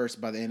about to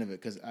burst by the end of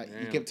it because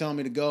he kept telling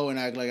me to go and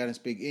act like I didn't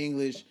speak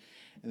English.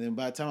 And then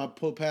by the time I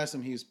pulled past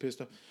him, he was pissed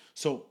off.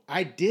 So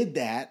I did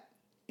that.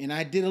 And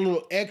I did a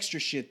little extra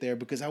shit there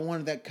because I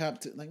wanted that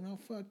cop to, like, no,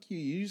 fuck you.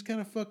 You just kind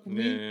of fuck with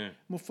me. Yeah. I'm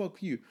going to fuck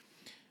with you.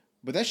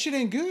 But that shit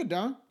ain't good,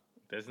 dog.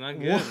 That's not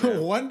good.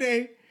 man. One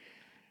day,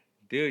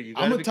 Dude, you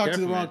gotta I'm going be to talk to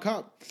the careful, wrong man.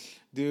 cop.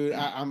 Dude,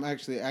 I'm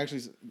actually,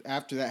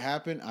 after that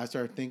happened, I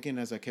started thinking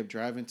as I kept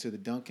driving to the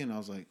Dunkin', I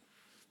was like,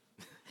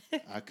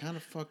 I kind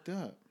of fucked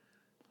up.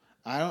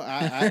 I don't.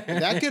 I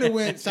that could have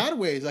went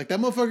sideways. Like that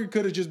motherfucker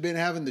could have just been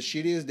having the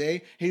shittiest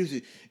day.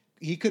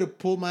 He could have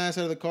pulled my ass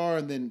out of the car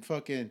and then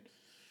fucking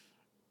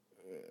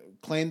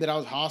claimed that I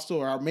was hostile,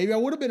 or maybe I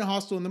would have been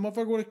hostile, and the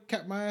motherfucker would have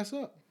kept my ass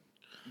up.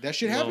 That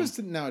shit happens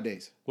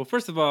nowadays. Well,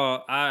 first of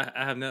all, I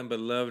have nothing but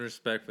love and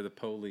respect for the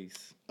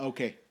police.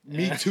 Okay,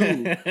 me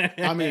too.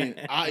 I mean,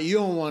 you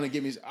don't want to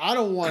get me. I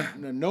don't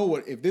want to know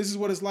if this is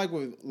what it's like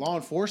with law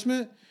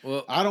enforcement.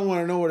 Well, I don't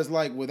want to know what it's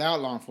like without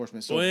law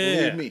enforcement. So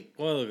believe me.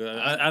 Well, look,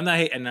 I'm not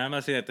hating. I'm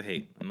not saying that to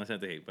hate. I'm not saying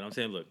that to hate. But I'm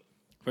saying, look,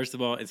 first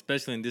of all,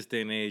 especially in this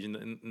day and age,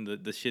 and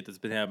the shit that's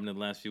been happening in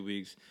the last few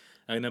weeks,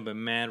 I have nothing but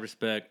mad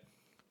respect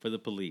for the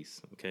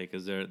police, okay,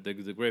 because they're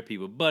great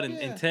people. But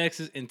in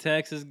Texas,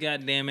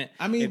 goddamn it,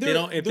 I mean, if they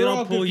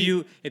don't pull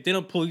you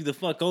the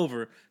fuck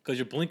over because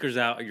your blinkers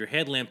out or your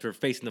headlamps are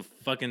facing the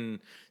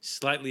fucking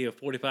slightly a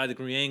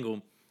 45-degree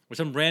angle or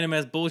some random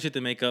ass bullshit they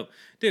make up,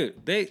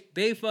 dude,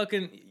 they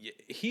fucking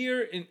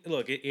here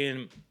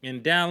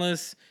in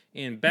Dallas,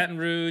 in Baton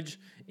Rouge,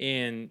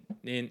 in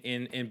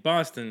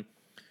Boston.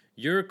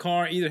 Your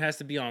car either has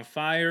to be on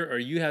fire or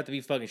you have to be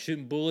fucking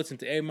shooting bullets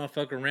into every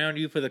motherfucker around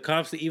you for the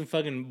cops to even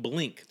fucking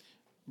blink.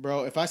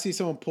 Bro, if I see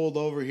someone pulled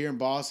over here in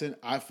Boston,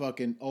 I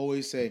fucking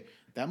always say,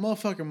 that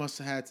motherfucker must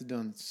have had to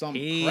done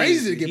something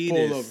crazy to get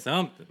pulled over.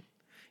 Something.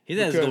 He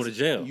has to go to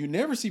jail. You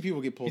never see people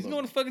get pulled over. He's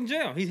going to fucking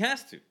jail. He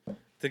has to.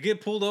 To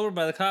get pulled over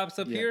by the cops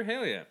up here,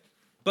 hell yeah.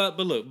 But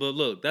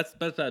look, that's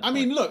that. I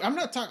mean, look, I'm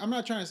not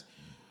trying to.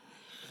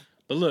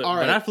 But look, all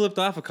right. but I flipped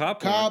off a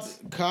cop.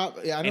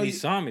 Yeah, I know. And he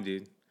saw me,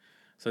 dude.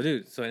 So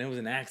it was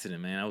an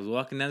accident, man. I was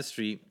walking down the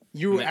street.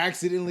 You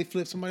accidentally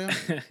flipped somebody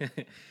off?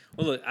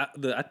 Well, look,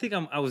 I think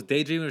I was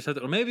daydreaming or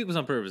something, or maybe it was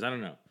on purpose. I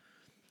don't know.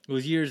 It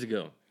was years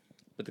ago.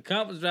 But the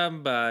cop was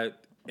driving by,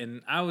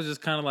 and I was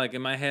just kind of like,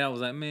 in my head, I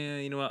was like,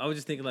 man, you know what? I was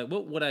just thinking, like,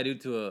 what would I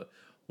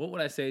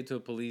say to a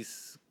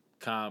police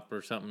cop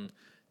or something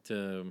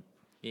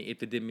if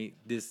they did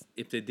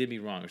me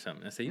wrong or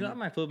something? I said, you know, I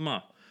might flip them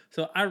off.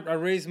 So I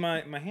raised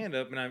my hand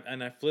up,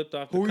 and I flipped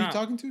off the cop. Who were you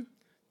talking to?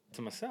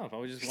 To myself. I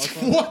was just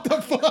walking. What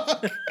the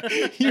fuck?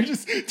 You're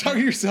just talking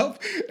to yourself,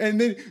 and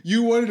then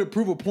you wanted to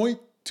prove a point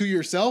to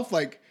yourself?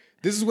 Like,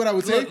 this is what I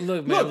would say?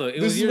 Look, man, look.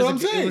 This is what I'm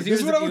saying. This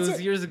is what I would say. It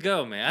was years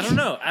ago, man.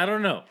 I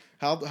don't know.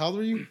 How old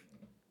were you?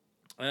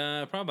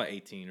 Probably about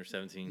 18 or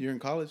 17. You're in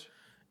college?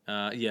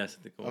 Yes,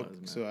 I think it was.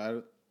 Okay,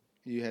 so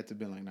you had to have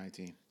been like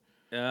 19.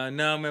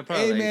 No, man,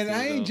 probably. Hey, man,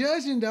 I ain't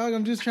judging, dog.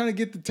 I'm just trying to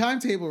get the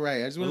timetable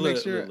right. I just want to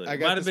make sure I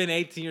got Might have been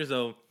 18 years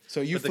old.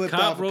 So you flipped the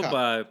cop off a rolled cop.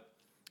 by,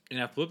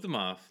 and I flipped him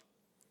off.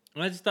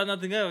 And I just thought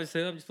nothing of it. I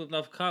said, I'm just flipping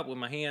off a cop with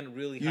my hand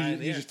really high in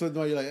the air. You just flipped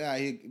him off. You're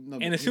like, no.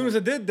 And as soon as I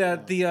did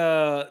that,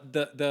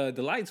 the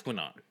lights went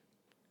on,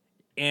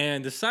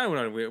 and the sign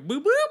went on. Weird,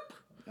 boop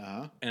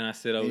boop. And I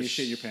said, "Oh, you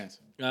shit your pants."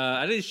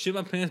 I didn't shit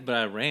my pants, but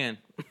I ran.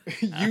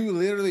 You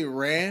literally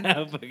ran.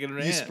 I fucking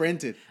ran. You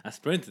sprinted. I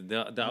sprinted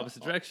the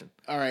opposite direction.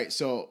 All right,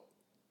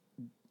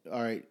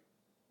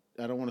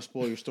 I don't want to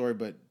spoil your story,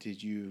 but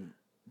did you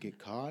get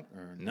caught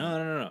or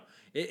no?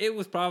 It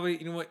was probably,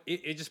 you know what?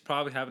 It just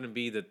probably happened to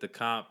be that the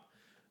cop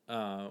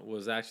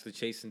was actually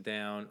chasing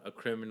down a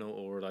criminal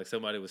or like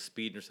somebody was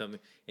speeding or something,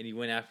 and he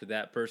went after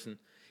that person,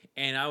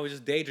 and I was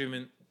just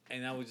daydreaming,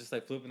 and I was just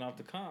like flipping off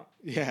the cop.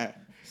 Yeah.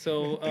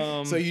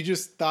 So so you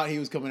just thought he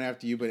was coming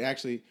after you, but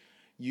actually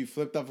you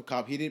flipped off a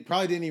cop. He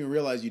probably didn't even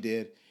realize you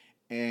did,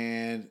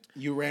 and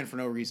you ran for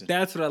no reason.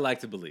 That's what I like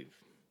to believe.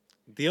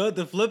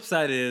 The flip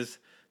side is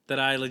that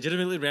I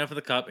legitimately ran for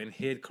the cop and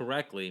hid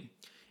correctly.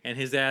 And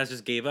his ass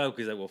just gave up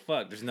because he's like, well,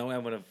 fuck, there's no way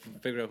I'm going to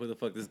figure out who the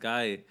fuck this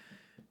guy,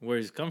 where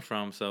he's come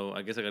from, so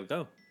I guess I got to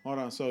go. Hold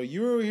on. So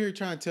you were over here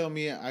trying to tell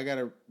me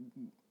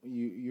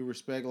you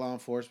respect law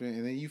enforcement,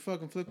 and then you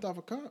fucking flipped off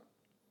a cop?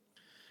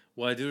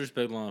 Well, I do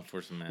respect law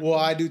enforcement, man. Well,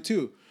 I do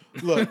too.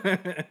 Look,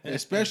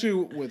 especially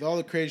with all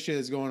the crazy shit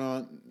that's going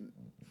on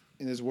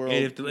in this world.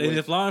 And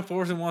if law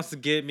enforcement wants to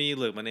get me,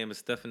 look, my name is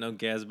Stefano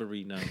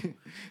Gasbarino.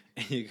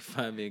 And you can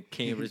find me in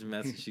Cambridge,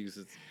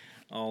 Massachusetts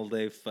all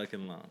day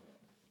fucking long.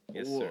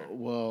 Yes, sir.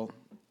 Well,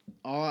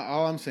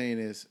 all I'm saying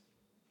is,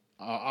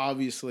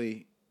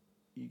 obviously,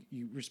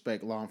 you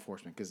respect law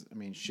enforcement because I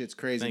mean, shit's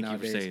crazy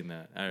nowadays. Thank you for saying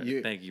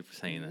that. Thank you for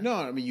saying that. No,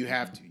 I mean you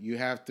have to. You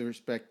have to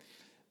respect.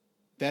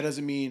 That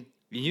doesn't mean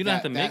you don't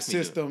have to make that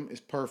system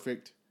is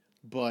perfect,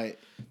 but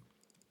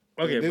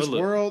okay, in this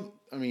world,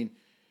 I mean,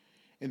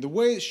 in the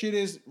way shit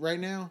is right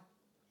now,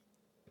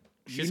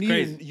 you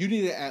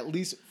need to at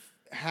least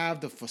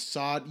have the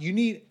facade. You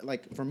need,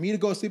 like, for me to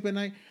go to sleep at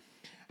night,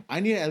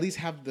 I need to at least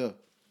have the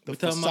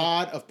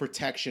facade of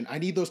protection. I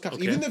need those cops.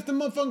 Okay. Even if the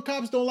motherfucking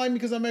cops don't like me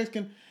because I'm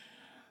Mexican,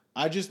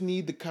 I just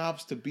need the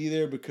cops to be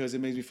there because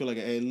it makes me feel like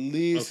at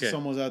least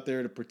someone's out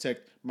there to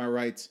protect my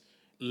rights.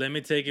 Let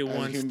me take it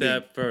one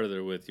step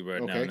further with you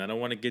right now. And I don't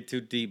want to get too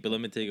deep, but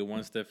let me take it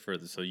one step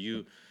further. So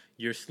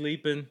you're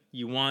sleeping.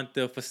 You want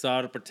the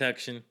facade of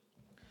protection.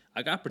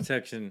 I got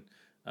protection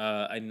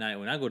at night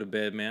when I go to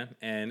bed, man.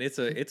 And it's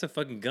a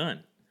fucking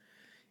gun.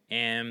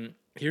 And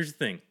here's the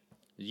thing.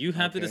 You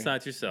have to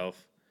decide to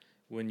yourself,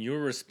 when you're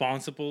a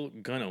responsible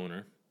gun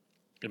owner,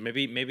 And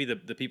maybe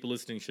the people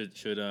listening should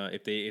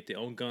if they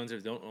own guns or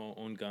if they don't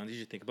own guns, you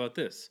should think about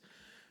this.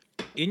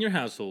 In your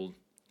household,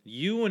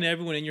 you and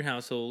everyone in your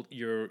household,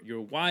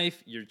 your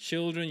wife, your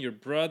children, your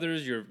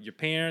brothers, your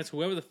parents,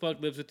 whoever the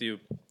fuck lives with you.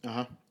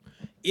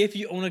 If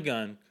you own a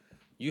gun,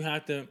 you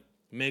have to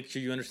make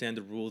sure you understand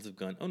the rules of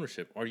gun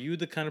ownership. Are you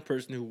the kind of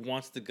person who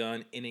wants the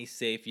gun in a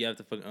safe? You have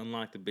to fucking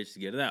unlock the bitch to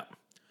get it out.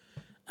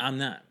 I'm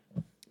not,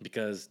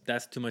 because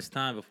that's too much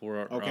time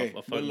before.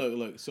 But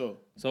look. So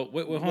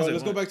wait, hold on.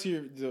 Let's go back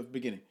to the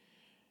beginning.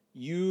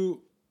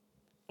 You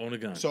own a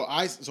gun. So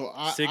I sleep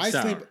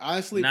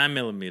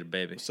 9mm,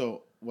 baby.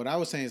 So what I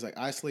was saying is like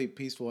I sleep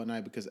peaceful at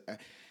night because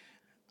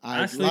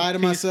I lie to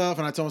myself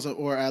and I tell myself,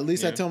 or at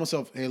least I tell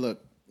myself, hey,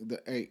 look,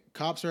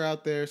 cops are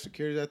out there,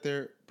 security's out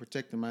there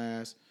protecting my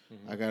ass.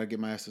 I gotta get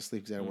my ass to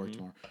sleep because I gotta work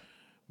tomorrow.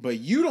 But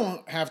you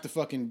don't have to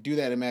fucking do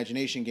that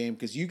imagination game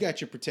because you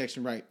got your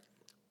protection right.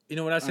 You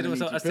know what I said to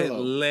myself? I said,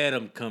 let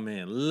them come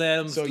in. Let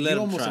them. So let you them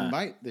almost try.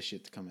 invite this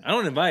shit to come in. I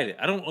don't invite it.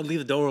 I don't leave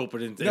the door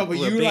open and no, but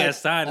put a big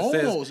ass sign that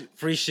says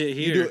free shit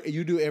here.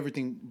 You do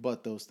everything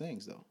but those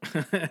things though.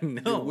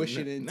 No, you wish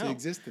it into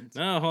existence.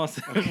 No, hold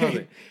on.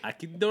 Okay. I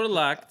keep the door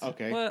locked.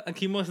 Okay. Well, I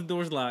keep most of the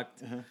doors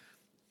locked.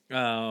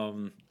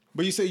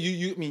 But you say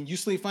you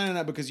sleep fine at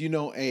night because you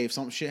know, hey, if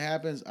some shit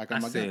happens, I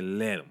got my gun. I say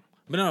let them.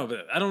 But no,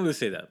 but I don't really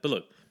say that. But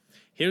look,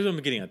 here's what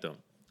I'm getting at though.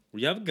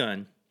 When you have a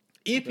gun,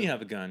 if you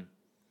have a gun,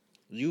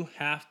 you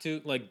have to,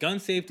 like, gun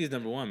safety is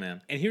number one,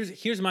 man. And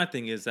here's my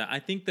thing is that I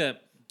think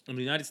that in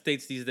the United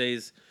States these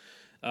days,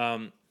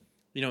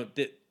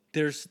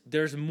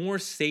 there's more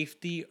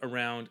safety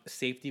around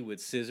safety with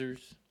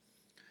scissors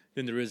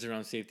than there is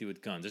around safety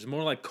with guns. There's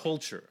more like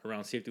culture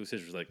around safety with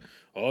scissors. Like,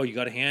 oh, you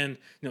got to hand,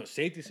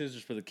 safety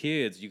scissors for the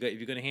kids. If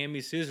you're gonna hand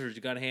me scissors,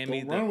 you got to hand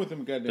me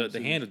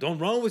the handle. Don't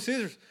run with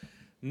scissors.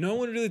 No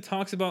one really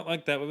talks about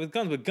like that with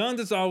guns. With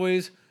guns, it's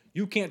always,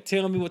 you can't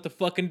tell me what to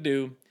fucking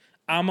do.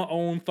 I'ma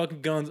own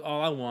fucking guns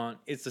all I want.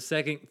 It's the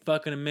Second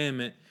fucking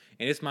Amendment,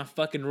 and it's my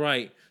fucking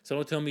right. So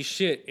don't tell me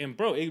shit. And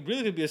bro, it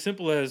really could be as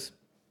simple as,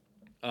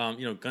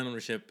 gun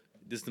ownership.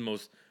 This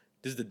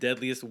is the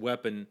deadliest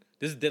weapon.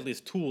 This is the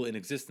deadliest tool in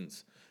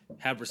existence.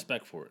 Have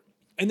respect for it.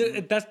 And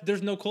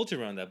there's no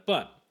culture around that.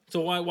 But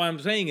so why I'm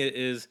saying it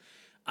is,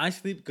 I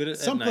sleep good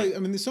at night.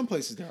 There's some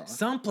places there are.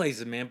 Some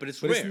places, man, but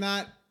it's rare. It's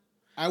not.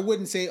 I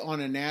wouldn't say on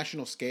a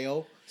national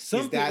scale.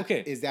 Is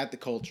that the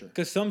culture?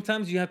 Because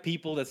sometimes you have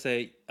people that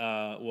say,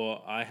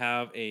 well, I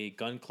have a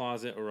gun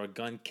closet or a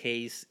gun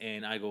case,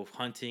 and I go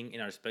hunting,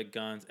 and I respect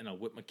guns, and I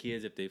whip my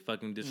kids if they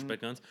fucking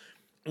disrespect guns.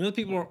 And other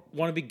people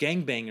want to be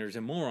gangbangers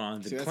and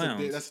morons and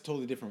clowns. That's a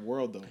totally different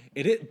world, though.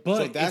 It is,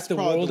 but it's the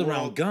world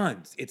around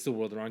guns. It's the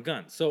world around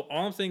guns. So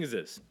all I'm saying is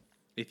this.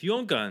 If you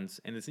own guns,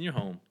 and it's in your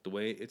home, the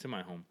way it's in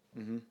my home,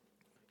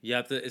 you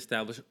have to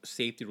establish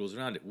safety rules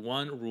around it.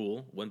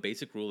 One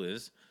basic rule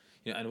is,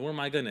 I know where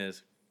my gun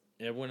is.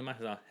 Everyone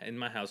in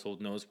my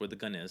household knows where the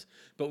gun is.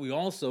 But we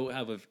also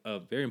have a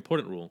very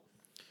important rule.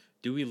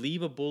 Do we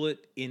leave a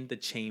bullet in the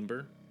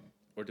chamber,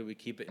 or do we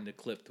keep it in the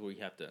clip to where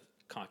you have to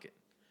cock it?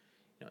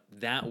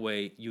 That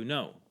way,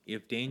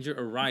 if danger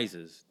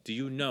arises, do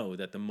you know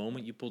that the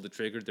moment you pull the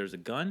trigger, there's a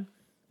gun,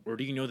 or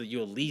do you know that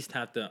you at least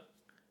have to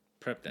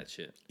prep that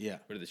shit? Yeah,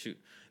 ready to shoot.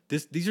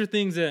 These are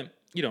things that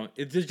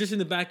it's just in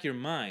the back of your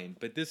mind.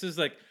 But this is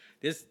like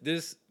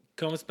this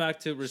comes back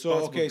to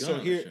responsible gun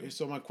ownership.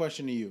 So my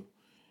question to you,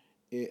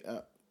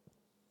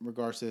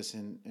 regards to this,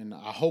 and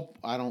I hope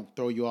I don't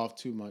throw you off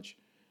too much.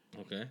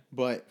 Okay.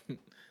 But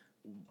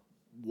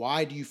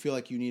why do you feel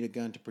like you need a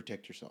gun to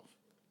protect yourself?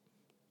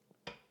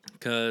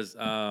 Because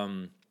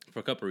for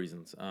a couple of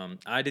reasons.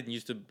 I didn't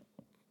used to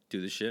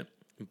do this shit,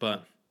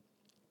 but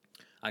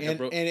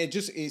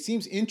it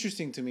seems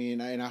interesting to me,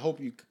 and I hope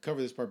you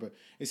cover this part, but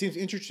it seems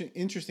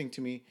interesting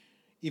to me,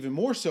 even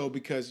more so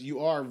because you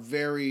are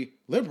very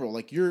liberal.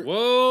 Like you're.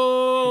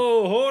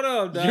 Whoa! Hold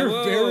up, dog.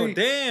 You're very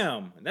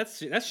damn.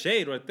 That's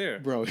shade right there,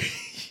 bro.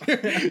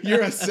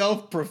 You're a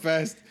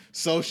self-professed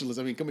socialist.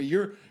 I mean, come on,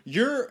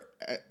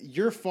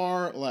 you're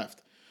far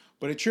left,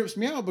 but it trips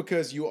me out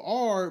because you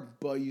are,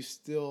 but you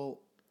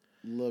still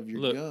love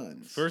your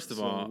guns. First of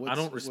all, I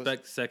don't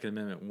respect the Second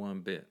Amendment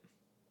one bit.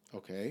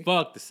 Okay.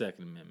 Fuck the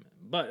Second Amendment.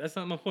 But that's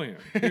not my point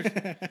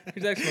here.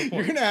 Here's actually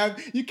my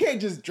point. You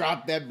can't just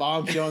drop that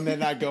bombshell and then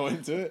not go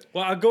into it.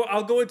 Well,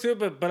 I'll go into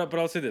it, but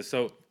I'll say this.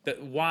 So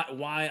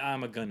why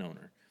I'm a gun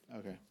owner.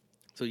 Okay.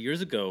 So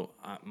years ago,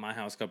 my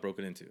house got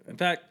broken into. In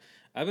fact,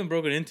 I've been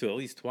broken into at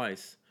least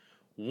twice.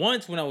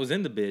 Once when I was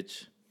in the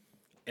bitch,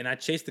 and I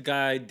chased the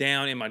guy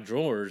down in my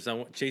drawers.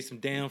 I chased him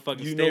down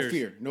fucking stairs.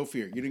 No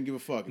fear. You didn't give a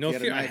fuck. No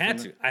fear. I had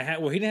to.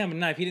 Well, he didn't have a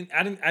knife.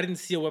 I didn't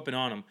see a weapon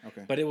on him.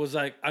 Okay. But it was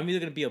like, I'm either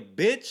gonna be a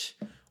bitch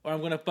or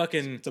I'm gonna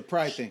fucking. It's a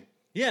pride thing.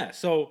 Yeah.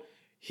 So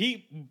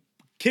he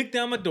kicked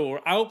down my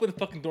door. I opened the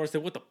fucking door and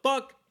said, "What the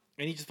fuck?"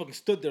 And he just fucking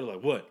stood there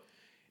like, "What?"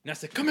 And I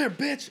said, "Come here,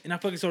 bitch!" And I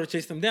fucking started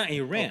chasing him down, and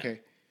he ran.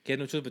 Okay. He had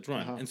no choice but to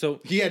run. And so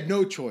he had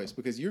no choice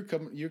because you're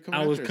coming.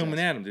 I was coming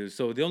at him, dude.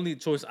 So the only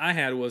choice I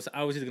had was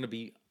I was either gonna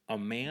be a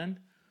man.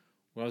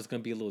 Well, I was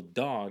gonna be a little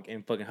dog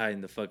and fucking hide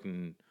in the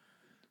fucking.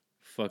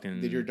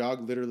 Did your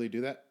dog literally do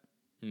that?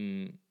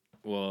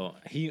 Well,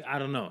 I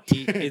don't know.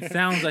 It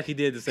sounds like he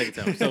did the second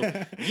time. So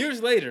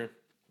years later,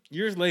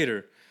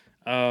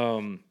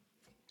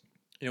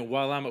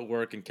 while I'm at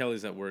work and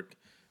Kelly's at work,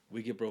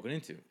 we get broken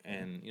into,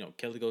 and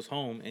Kelly goes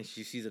home and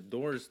she sees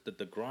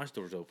the garage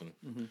door's open,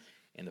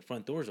 and the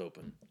front door's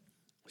open.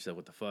 She's like,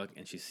 "What the fuck?"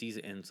 And she sees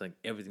it, and it's like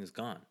everything's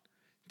gone.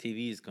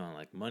 TV is gone,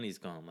 like money's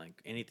gone,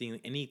 like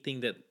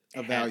anything that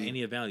had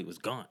any value was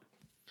gone.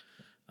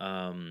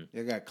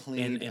 They got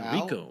cleaned and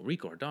out.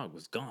 Rico, our dog,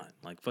 was gone.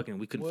 Like fucking,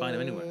 we couldn't find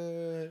him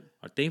anywhere.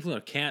 Thankfully,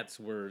 our cats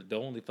were the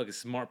only fucking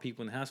smart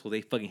people in the household.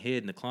 They fucking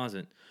hid in the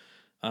closet.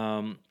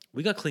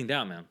 We got cleaned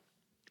out, man.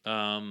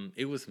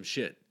 It was some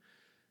shit.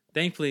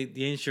 Thankfully,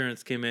 the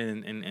insurance came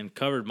in and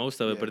covered most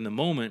of it. Yeah. But in the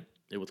moment,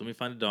 it was, let me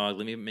find a dog.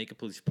 Let me make a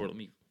police report.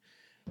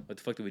 What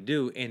the fuck did we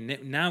do? And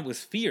now it was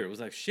fear. It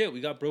was like, shit,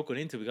 we got broken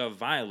into. We got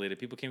violated.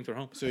 People came to our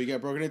home. So you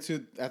got broken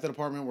into at the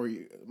apartment where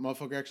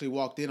motherfucker actually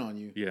walked in on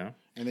you. Yeah.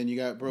 And then you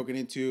got broken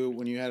into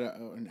when you had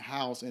a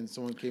house and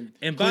someone came.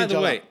 And by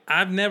the way,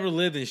 I've never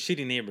lived in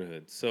shitty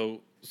neighborhoods.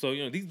 So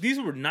these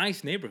were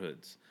nice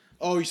neighborhoods.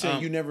 Oh, you're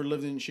saying you never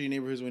lived in shitty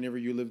neighborhoods whenever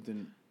you lived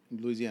in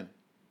Louisiana?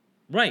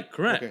 Right,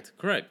 correct.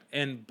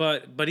 And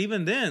but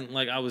even then,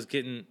 like I was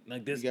getting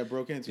like this. You got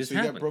broken into. So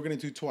you got broken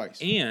into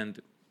twice. And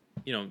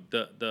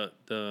the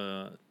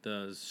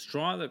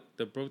straw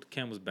that broke the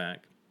camel's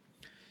back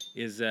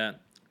is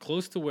that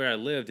close to where I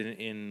lived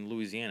in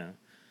Louisiana,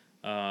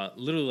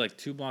 literally like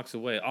 2 blocks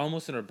away,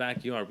 almost in our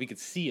backyard, we could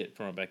see it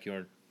from our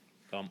backyard.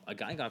 A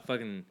guy got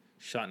fucking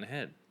shot in the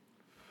head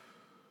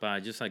by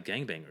just like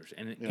gangbangers,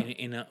 and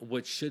in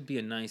what should be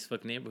a nice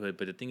fucking neighborhood.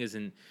 But the thing is,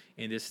 in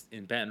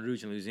Baton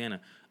Rouge in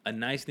Louisiana, a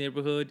nice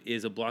neighborhood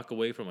is a block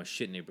away from a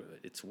shit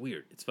neighborhood. It's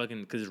weird. It's fucking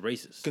because it's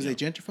racist. Because they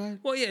gentrified?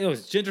 Well, yeah, it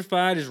was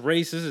gentrified. It's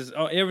racist. It's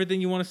everything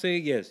you want to say.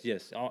 Yes,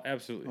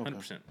 absolutely,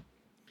 100%.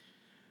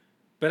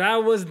 But I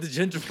wasn't the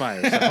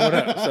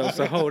gentrifier.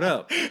 So hold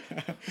up.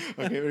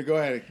 Okay, go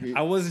ahead.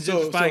 I wasn't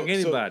gentrifying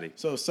anybody.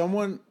 So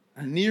someone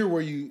near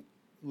where you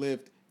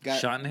lived got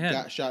shot in the head.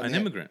 Got shot in an the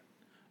head. Immigrant.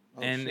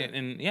 Oh, and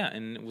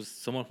it was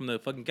someone from the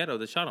fucking ghetto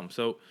that shot him.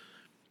 So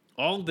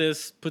all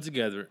this put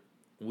together,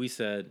 we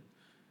said,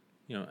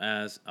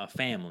 as a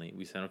family,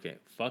 we said, okay,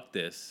 fuck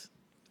this.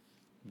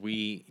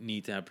 We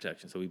need to have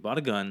protection. So we bought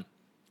a gun.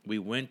 We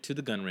went to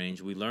the gun range.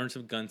 We learned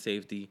some gun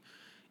safety.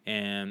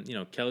 And,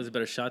 Kelly's a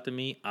better shot than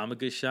me. I'm a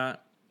good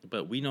shot.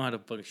 But we know how to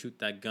fucking shoot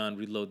that gun,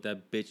 reload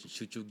that bitch, and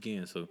shoot you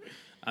again. So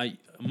a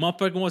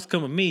motherfucker wants to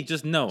come with me,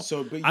 just know.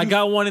 I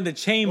got one in the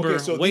chamber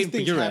waiting for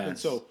your ass.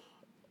 So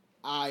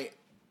I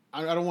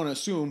don't want to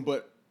assume,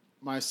 but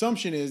my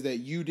assumption is that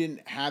you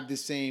didn't have the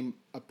same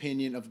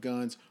opinion of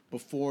guns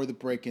before the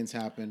break-ins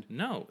happened.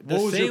 No.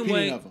 What was your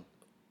opinion of them?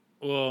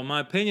 Well, my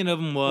opinion of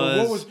them was...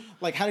 what was...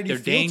 Like, how did you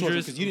feel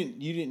towards them? Because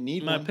you didn't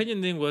need my one. My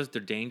opinion thing was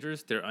they're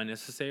dangerous. They're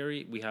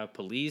unnecessary. We have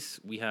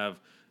police. We have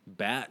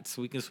bats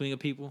we can swing at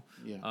people.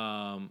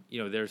 Yeah.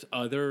 There's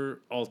other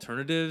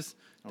alternatives.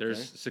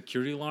 There's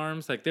security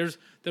alarms. Like, there's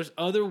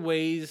other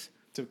ways...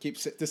 To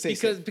stay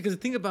safe. Because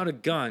the thing about a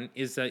gun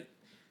is that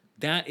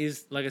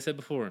is, like I said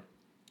before,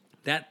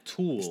 that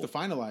tool... It's the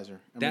finalizer.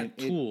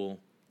 Tool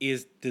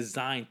is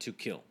designed to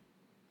kill.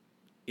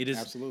 It is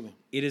absolutely.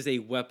 It is a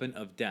weapon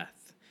of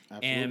death.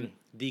 Absolutely. And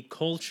the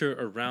culture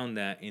around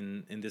that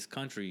in this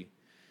country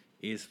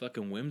is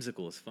fucking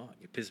whimsical as fuck.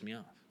 It pissed me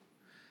off.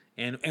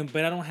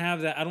 But I don't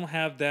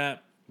have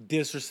that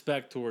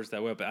disrespect towards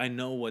that weapon. I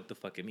know what the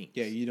fuck it means.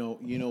 Yeah, you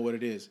know what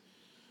it is.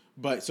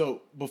 But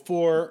so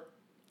before,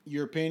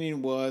 your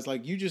opinion was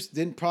like you just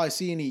didn't probably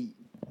see any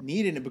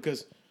need in it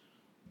because,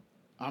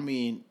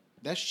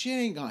 that shit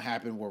ain't gonna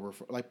happen where we're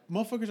from. Like,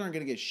 motherfuckers aren't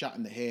gonna get shot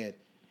in the head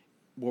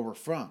where we're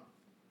from.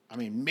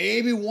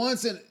 Maybe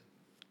once in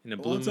a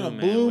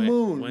blue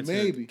moon,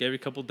 maybe every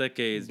couple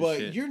decades.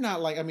 But you're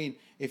not like,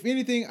 if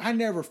anything, I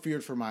never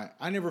feared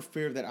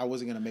that I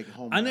wasn't gonna make it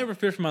home. I never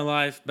feared for my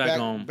life back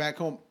home. Back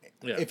home.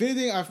 Yeah. If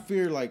anything, I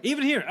fear like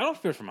even here. I don't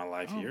fear for my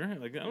life here.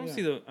 Like I don't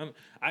see the.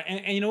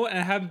 And you know what?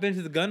 I haven't been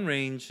to the gun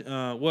range.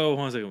 Hold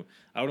on a second.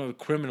 I don't know if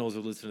criminals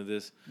will listen to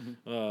this.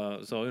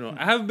 Mm-hmm.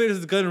 I haven't been to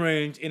the gun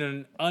range in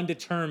an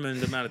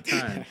undetermined amount of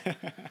time.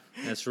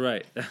 That's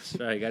right.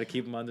 Got to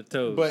keep them on their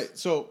toes. But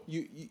so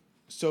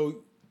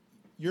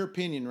your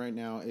opinion right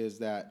now is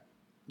that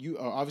you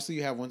obviously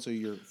you have one, so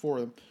you're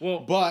for them.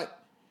 Well,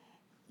 but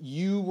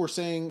you were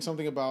saying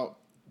something about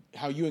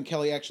how you and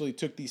Kelly actually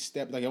took these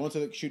steps. Like I went to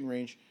the shooting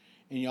range.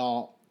 And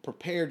y'all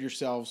prepared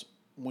yourselves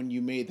when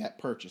you made that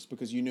purchase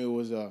because you knew it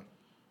was a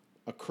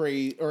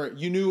crazy, or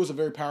you knew it was a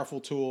very powerful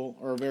tool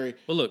or a very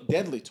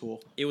deadly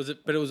tool.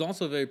 But it was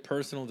also a very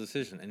personal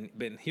decision.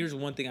 But here's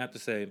one thing I have to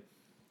say: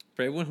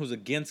 for everyone who's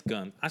against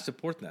guns, I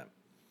support that.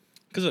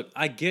 Because look,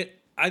 I did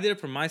it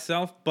for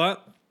myself,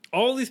 but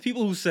all these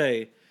people who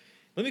say,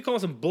 let me call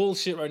some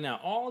bullshit right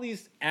now. All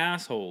these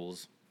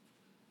assholes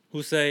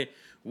who say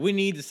we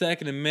need the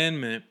Second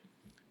Amendment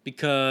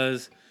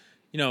because.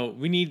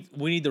 We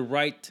need the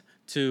right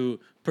to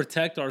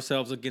protect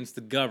ourselves against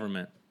the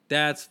government.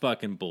 That's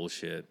fucking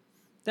bullshit.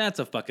 That's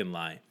a fucking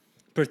lie.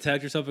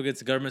 protect yourself against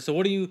the government. So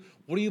what are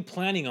you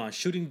planning on?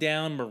 Shooting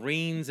down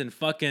Marines and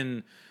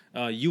fucking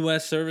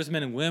U.S.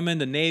 servicemen and women,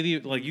 the Navy?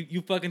 Like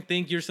you fucking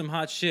think you're some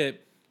hot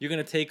shit? You're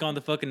gonna take on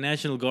the fucking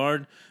National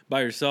Guard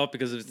by yourself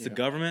because it's the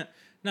government?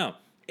 No.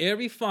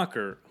 Every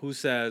fucker who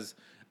says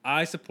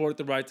I support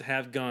the right to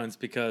have guns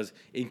because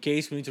in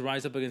case we need to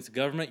rise up against the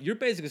government, you're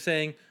basically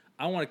saying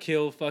I want to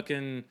kill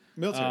fucking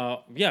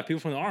Military. people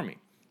from the army.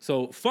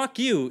 So fuck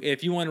you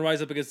if you want to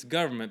rise up against the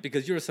government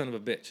because you're a son of a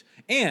bitch.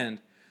 And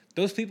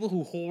those people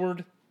who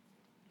hoard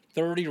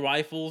 30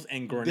 rifles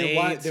and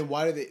grenades Then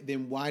why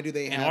do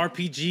they and have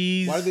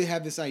RPGs? Why do they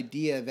have this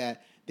idea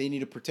that they need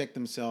to protect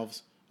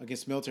themselves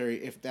against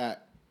military if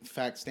that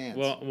fact stands?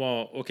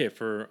 Well, okay.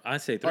 I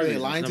say 3 are they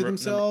reasons. lying to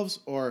themselves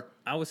or?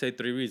 I would say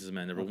 3 reasons,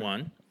 man. Number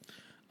one,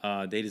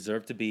 they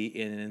deserve to be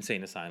in an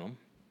insane asylum.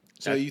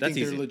 So you think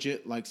they're easy.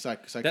 legit like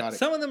psychotic?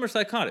 Some of them are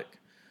psychotic.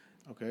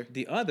 Okay.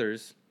 The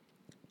others,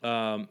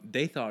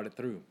 they thought it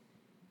through.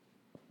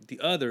 The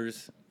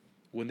others,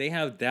 when they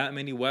have that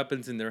many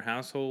weapons in their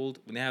household,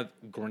 when they have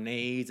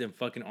grenades and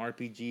fucking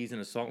RPGs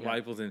and assault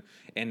rifles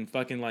and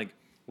fucking like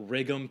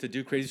rig them to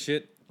do crazy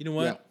shit, you know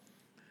what? Yeah.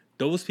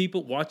 Those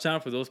people, watch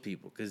out for those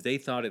people because they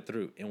thought it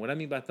through. And what I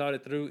mean by thought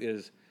it through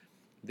is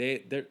they're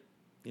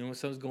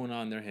something's going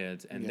on in their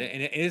heads, and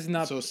and it is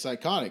not So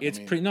psychotic. It's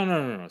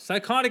no.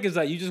 Psychotic is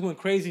like you just went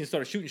crazy and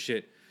started shooting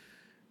shit.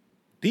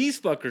 These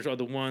fuckers are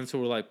the ones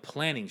who are like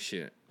planning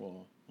shit.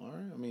 Well, all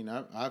right. I mean,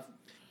 I've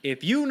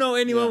If you know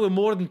anyone Yeah. with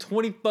more than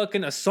 20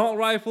 fucking assault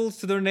rifles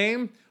to their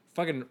name,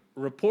 fucking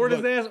report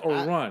his ass or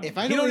run. If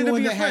I He know don't need to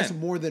anyone be that your has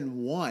friend. more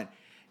than one,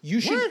 you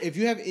should. What?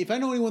 If I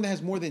know anyone that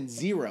has more than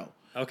 0,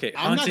 Okay,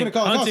 I'm not gonna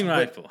call it hunting cops,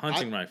 rifle. but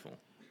Hunting rifle.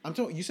 I'm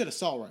talking. You said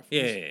assault rifle.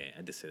 Yeah,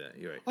 I did say that.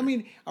 You're right. I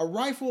mean, a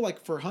rifle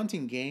like for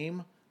hunting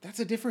game,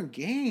 that's a different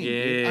game.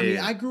 Yeah. dude. I mean,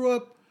 I grew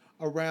up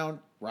around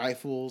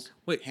rifles,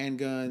 Wait,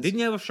 handguns. Didn't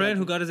you have a friend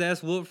who shotguns. got his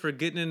ass whooped for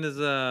getting in his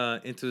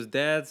into his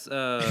dad's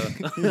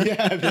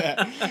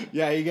Yeah,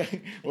 he got.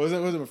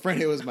 Wasn't my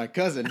friend. It was my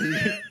cousin.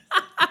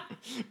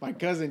 My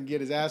cousin get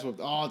his ass whooped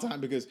all the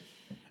time because,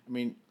 I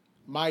mean,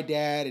 my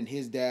dad and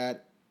his dad,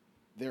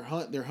 they're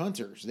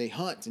hunters. They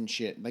hunt and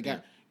shit. Like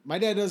my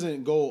dad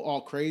doesn't go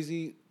all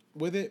crazy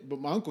with it, but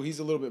my uncle, he's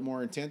a little bit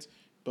more intense.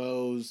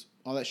 Bows,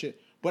 all that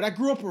shit. But I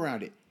grew up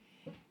around it,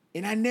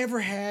 and I never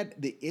had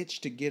the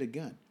itch to get a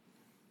gun.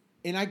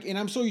 And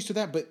I'm so used to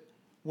that. But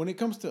when it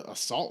comes to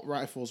assault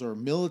rifles or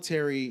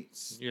military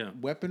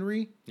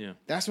weaponry,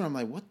 that's when I'm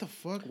like, what the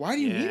fuck? Why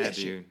do you need that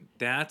shit?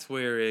 That's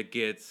where it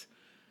gets.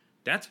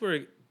 That's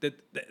where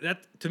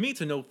that to me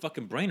it's a no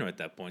fucking brainer at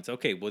that point. It's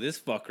okay. Well, this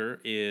fucker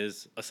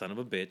is a son of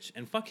a bitch,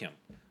 and fuck him.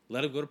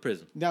 Let him go to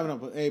prison. No,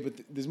 but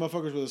these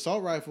motherfuckers with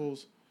assault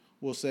rifles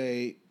will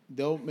say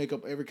they'll make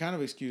up every kind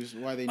of excuse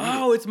why they need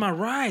it. It's my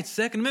right.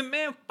 Second Amendment,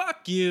 man.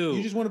 Fuck you.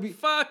 You just want to be.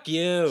 Fuck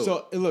you.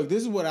 So look,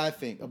 this is what I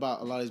think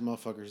about a lot of these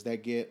motherfuckers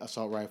that get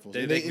assault rifles.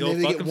 they They can go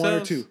fuck get themselves. one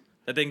or two.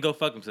 That they can go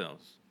fuck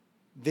themselves.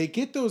 They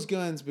get those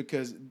guns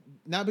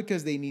not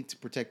because they need to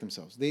protect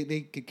themselves.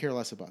 They could care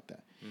less about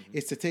that. Mm-hmm.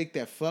 It's to take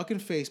that fucking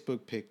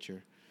Facebook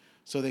picture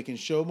so they can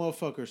show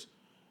motherfuckers,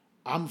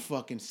 I'm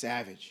fucking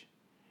savage.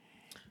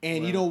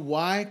 And you know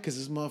why? Because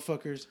these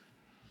motherfuckers,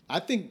 I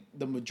think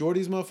the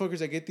majority of these motherfuckers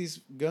that get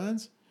these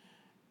guns,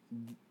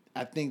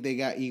 I think they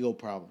got ego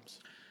problems.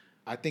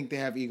 I think they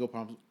have ego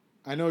problems.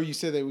 I know you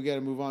said that we got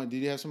to move on. Did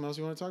you have something else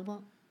you want to talk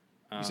about?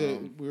 You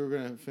said we were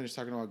going to finish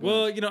talking about guns.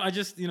 Well, I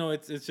just,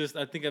 it's just,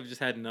 I think I've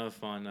just had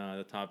enough on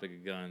the topic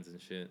of guns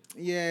and shit.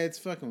 Yeah, it's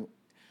fucking.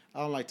 I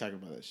don't like talking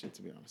about that shit,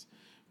 to be honest,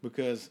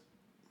 because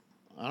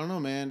I don't know,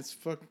 man. It's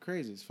fucking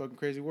crazy. It's a fucking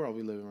crazy world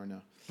we live in right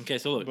now. Okay,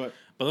 so look, but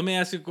let me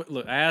ask you.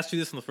 Look, I asked you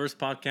this on the first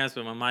podcast,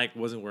 but my mic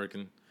wasn't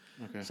working.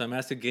 Okay. So I'm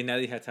asking again now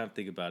that you had time to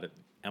think about it.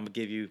 I'm gonna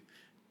give you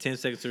 10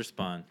 seconds to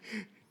respond.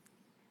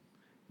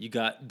 You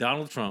got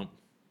Donald Trump,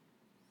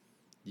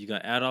 you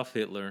got Adolf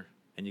Hitler,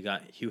 and you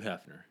got Hugh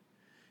Hefner.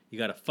 You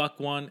got to fuck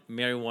one,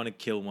 marry one, and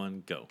kill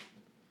one. Go.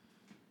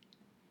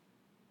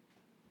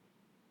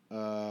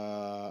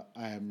 I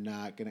am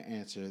not gonna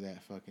answer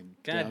that fucking.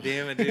 God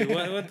damn it, dude!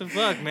 What the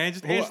fuck, man?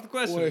 Just answer the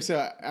question. Wait,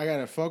 so I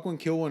gotta fuck one,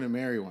 kill one, and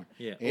marry one.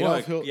 Yeah.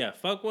 Adolf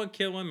Fuck one,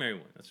 kill one, marry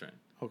one. That's right.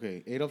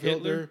 Okay, Adolf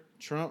Hitler, Hitler,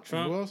 Trump,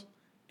 and who else?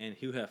 And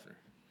Hugh Hefner.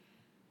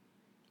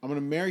 I'm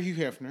gonna marry Hugh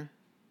Hefner.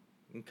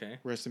 Okay.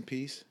 Rest in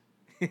peace.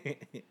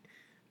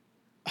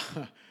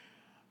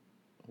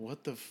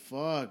 What the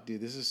fuck,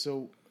 dude? This is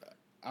so.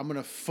 I'm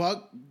gonna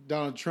fuck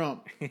Donald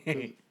Trump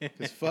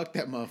because fuck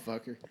that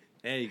motherfucker.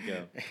 There you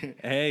go.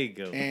 There you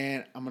go.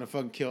 And I'm gonna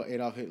fucking kill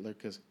Adolf Hitler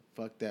because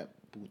fuck that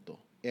puto.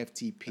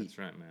 FTP. That's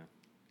right, man.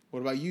 What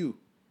about you?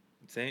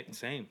 Same.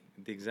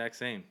 The exact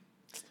same.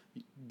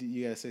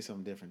 You gotta say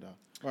something different, dog.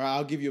 Or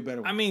I'll give you a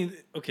better one. I mean,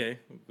 okay.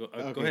 Go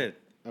ahead.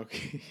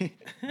 Okay.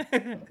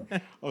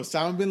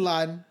 Osama bin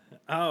Laden,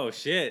 Oh,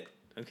 shit.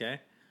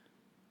 Okay.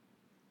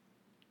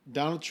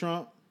 Donald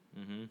Trump,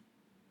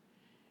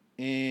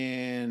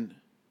 and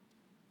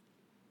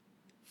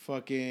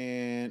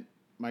fucking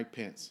Mike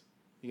Pence.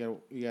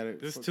 You gotta.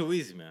 This is too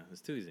easy, man. It's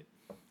too easy.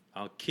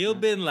 I'll kill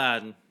Bin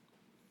Laden.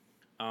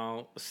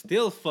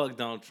 Still fuck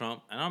Donald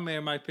Trump, and I'll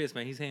marry Mike Pence,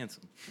 man. He's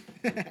handsome.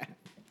 That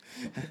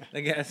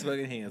guy's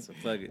fucking handsome.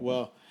 Fuck it.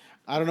 Well,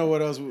 I don't know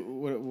what else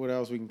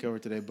we can cover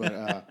today,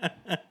 but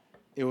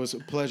it was a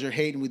pleasure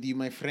hating with you,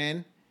 my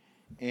friend.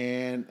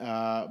 And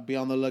be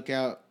on the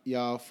lookout,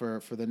 y'all,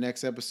 for the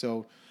next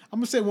episode. I'm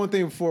gonna say one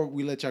thing before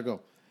we let y'all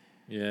go.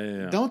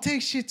 Yeah. Don't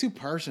take shit too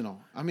personal.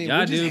 I mean, y'all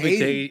we're just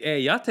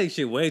hating. y'all take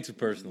shit way too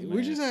personal.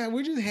 We're just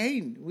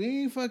hating.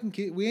 We ain't fucking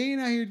kid. We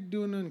ain't out here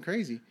doing nothing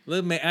crazy.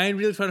 Look, man, I ain't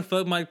really trying to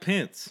fuck Mike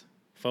Pence,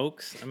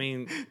 folks. I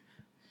mean,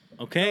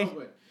 okay.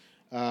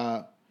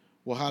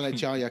 We'll holler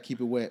at y'all. Y'all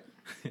keep it wet.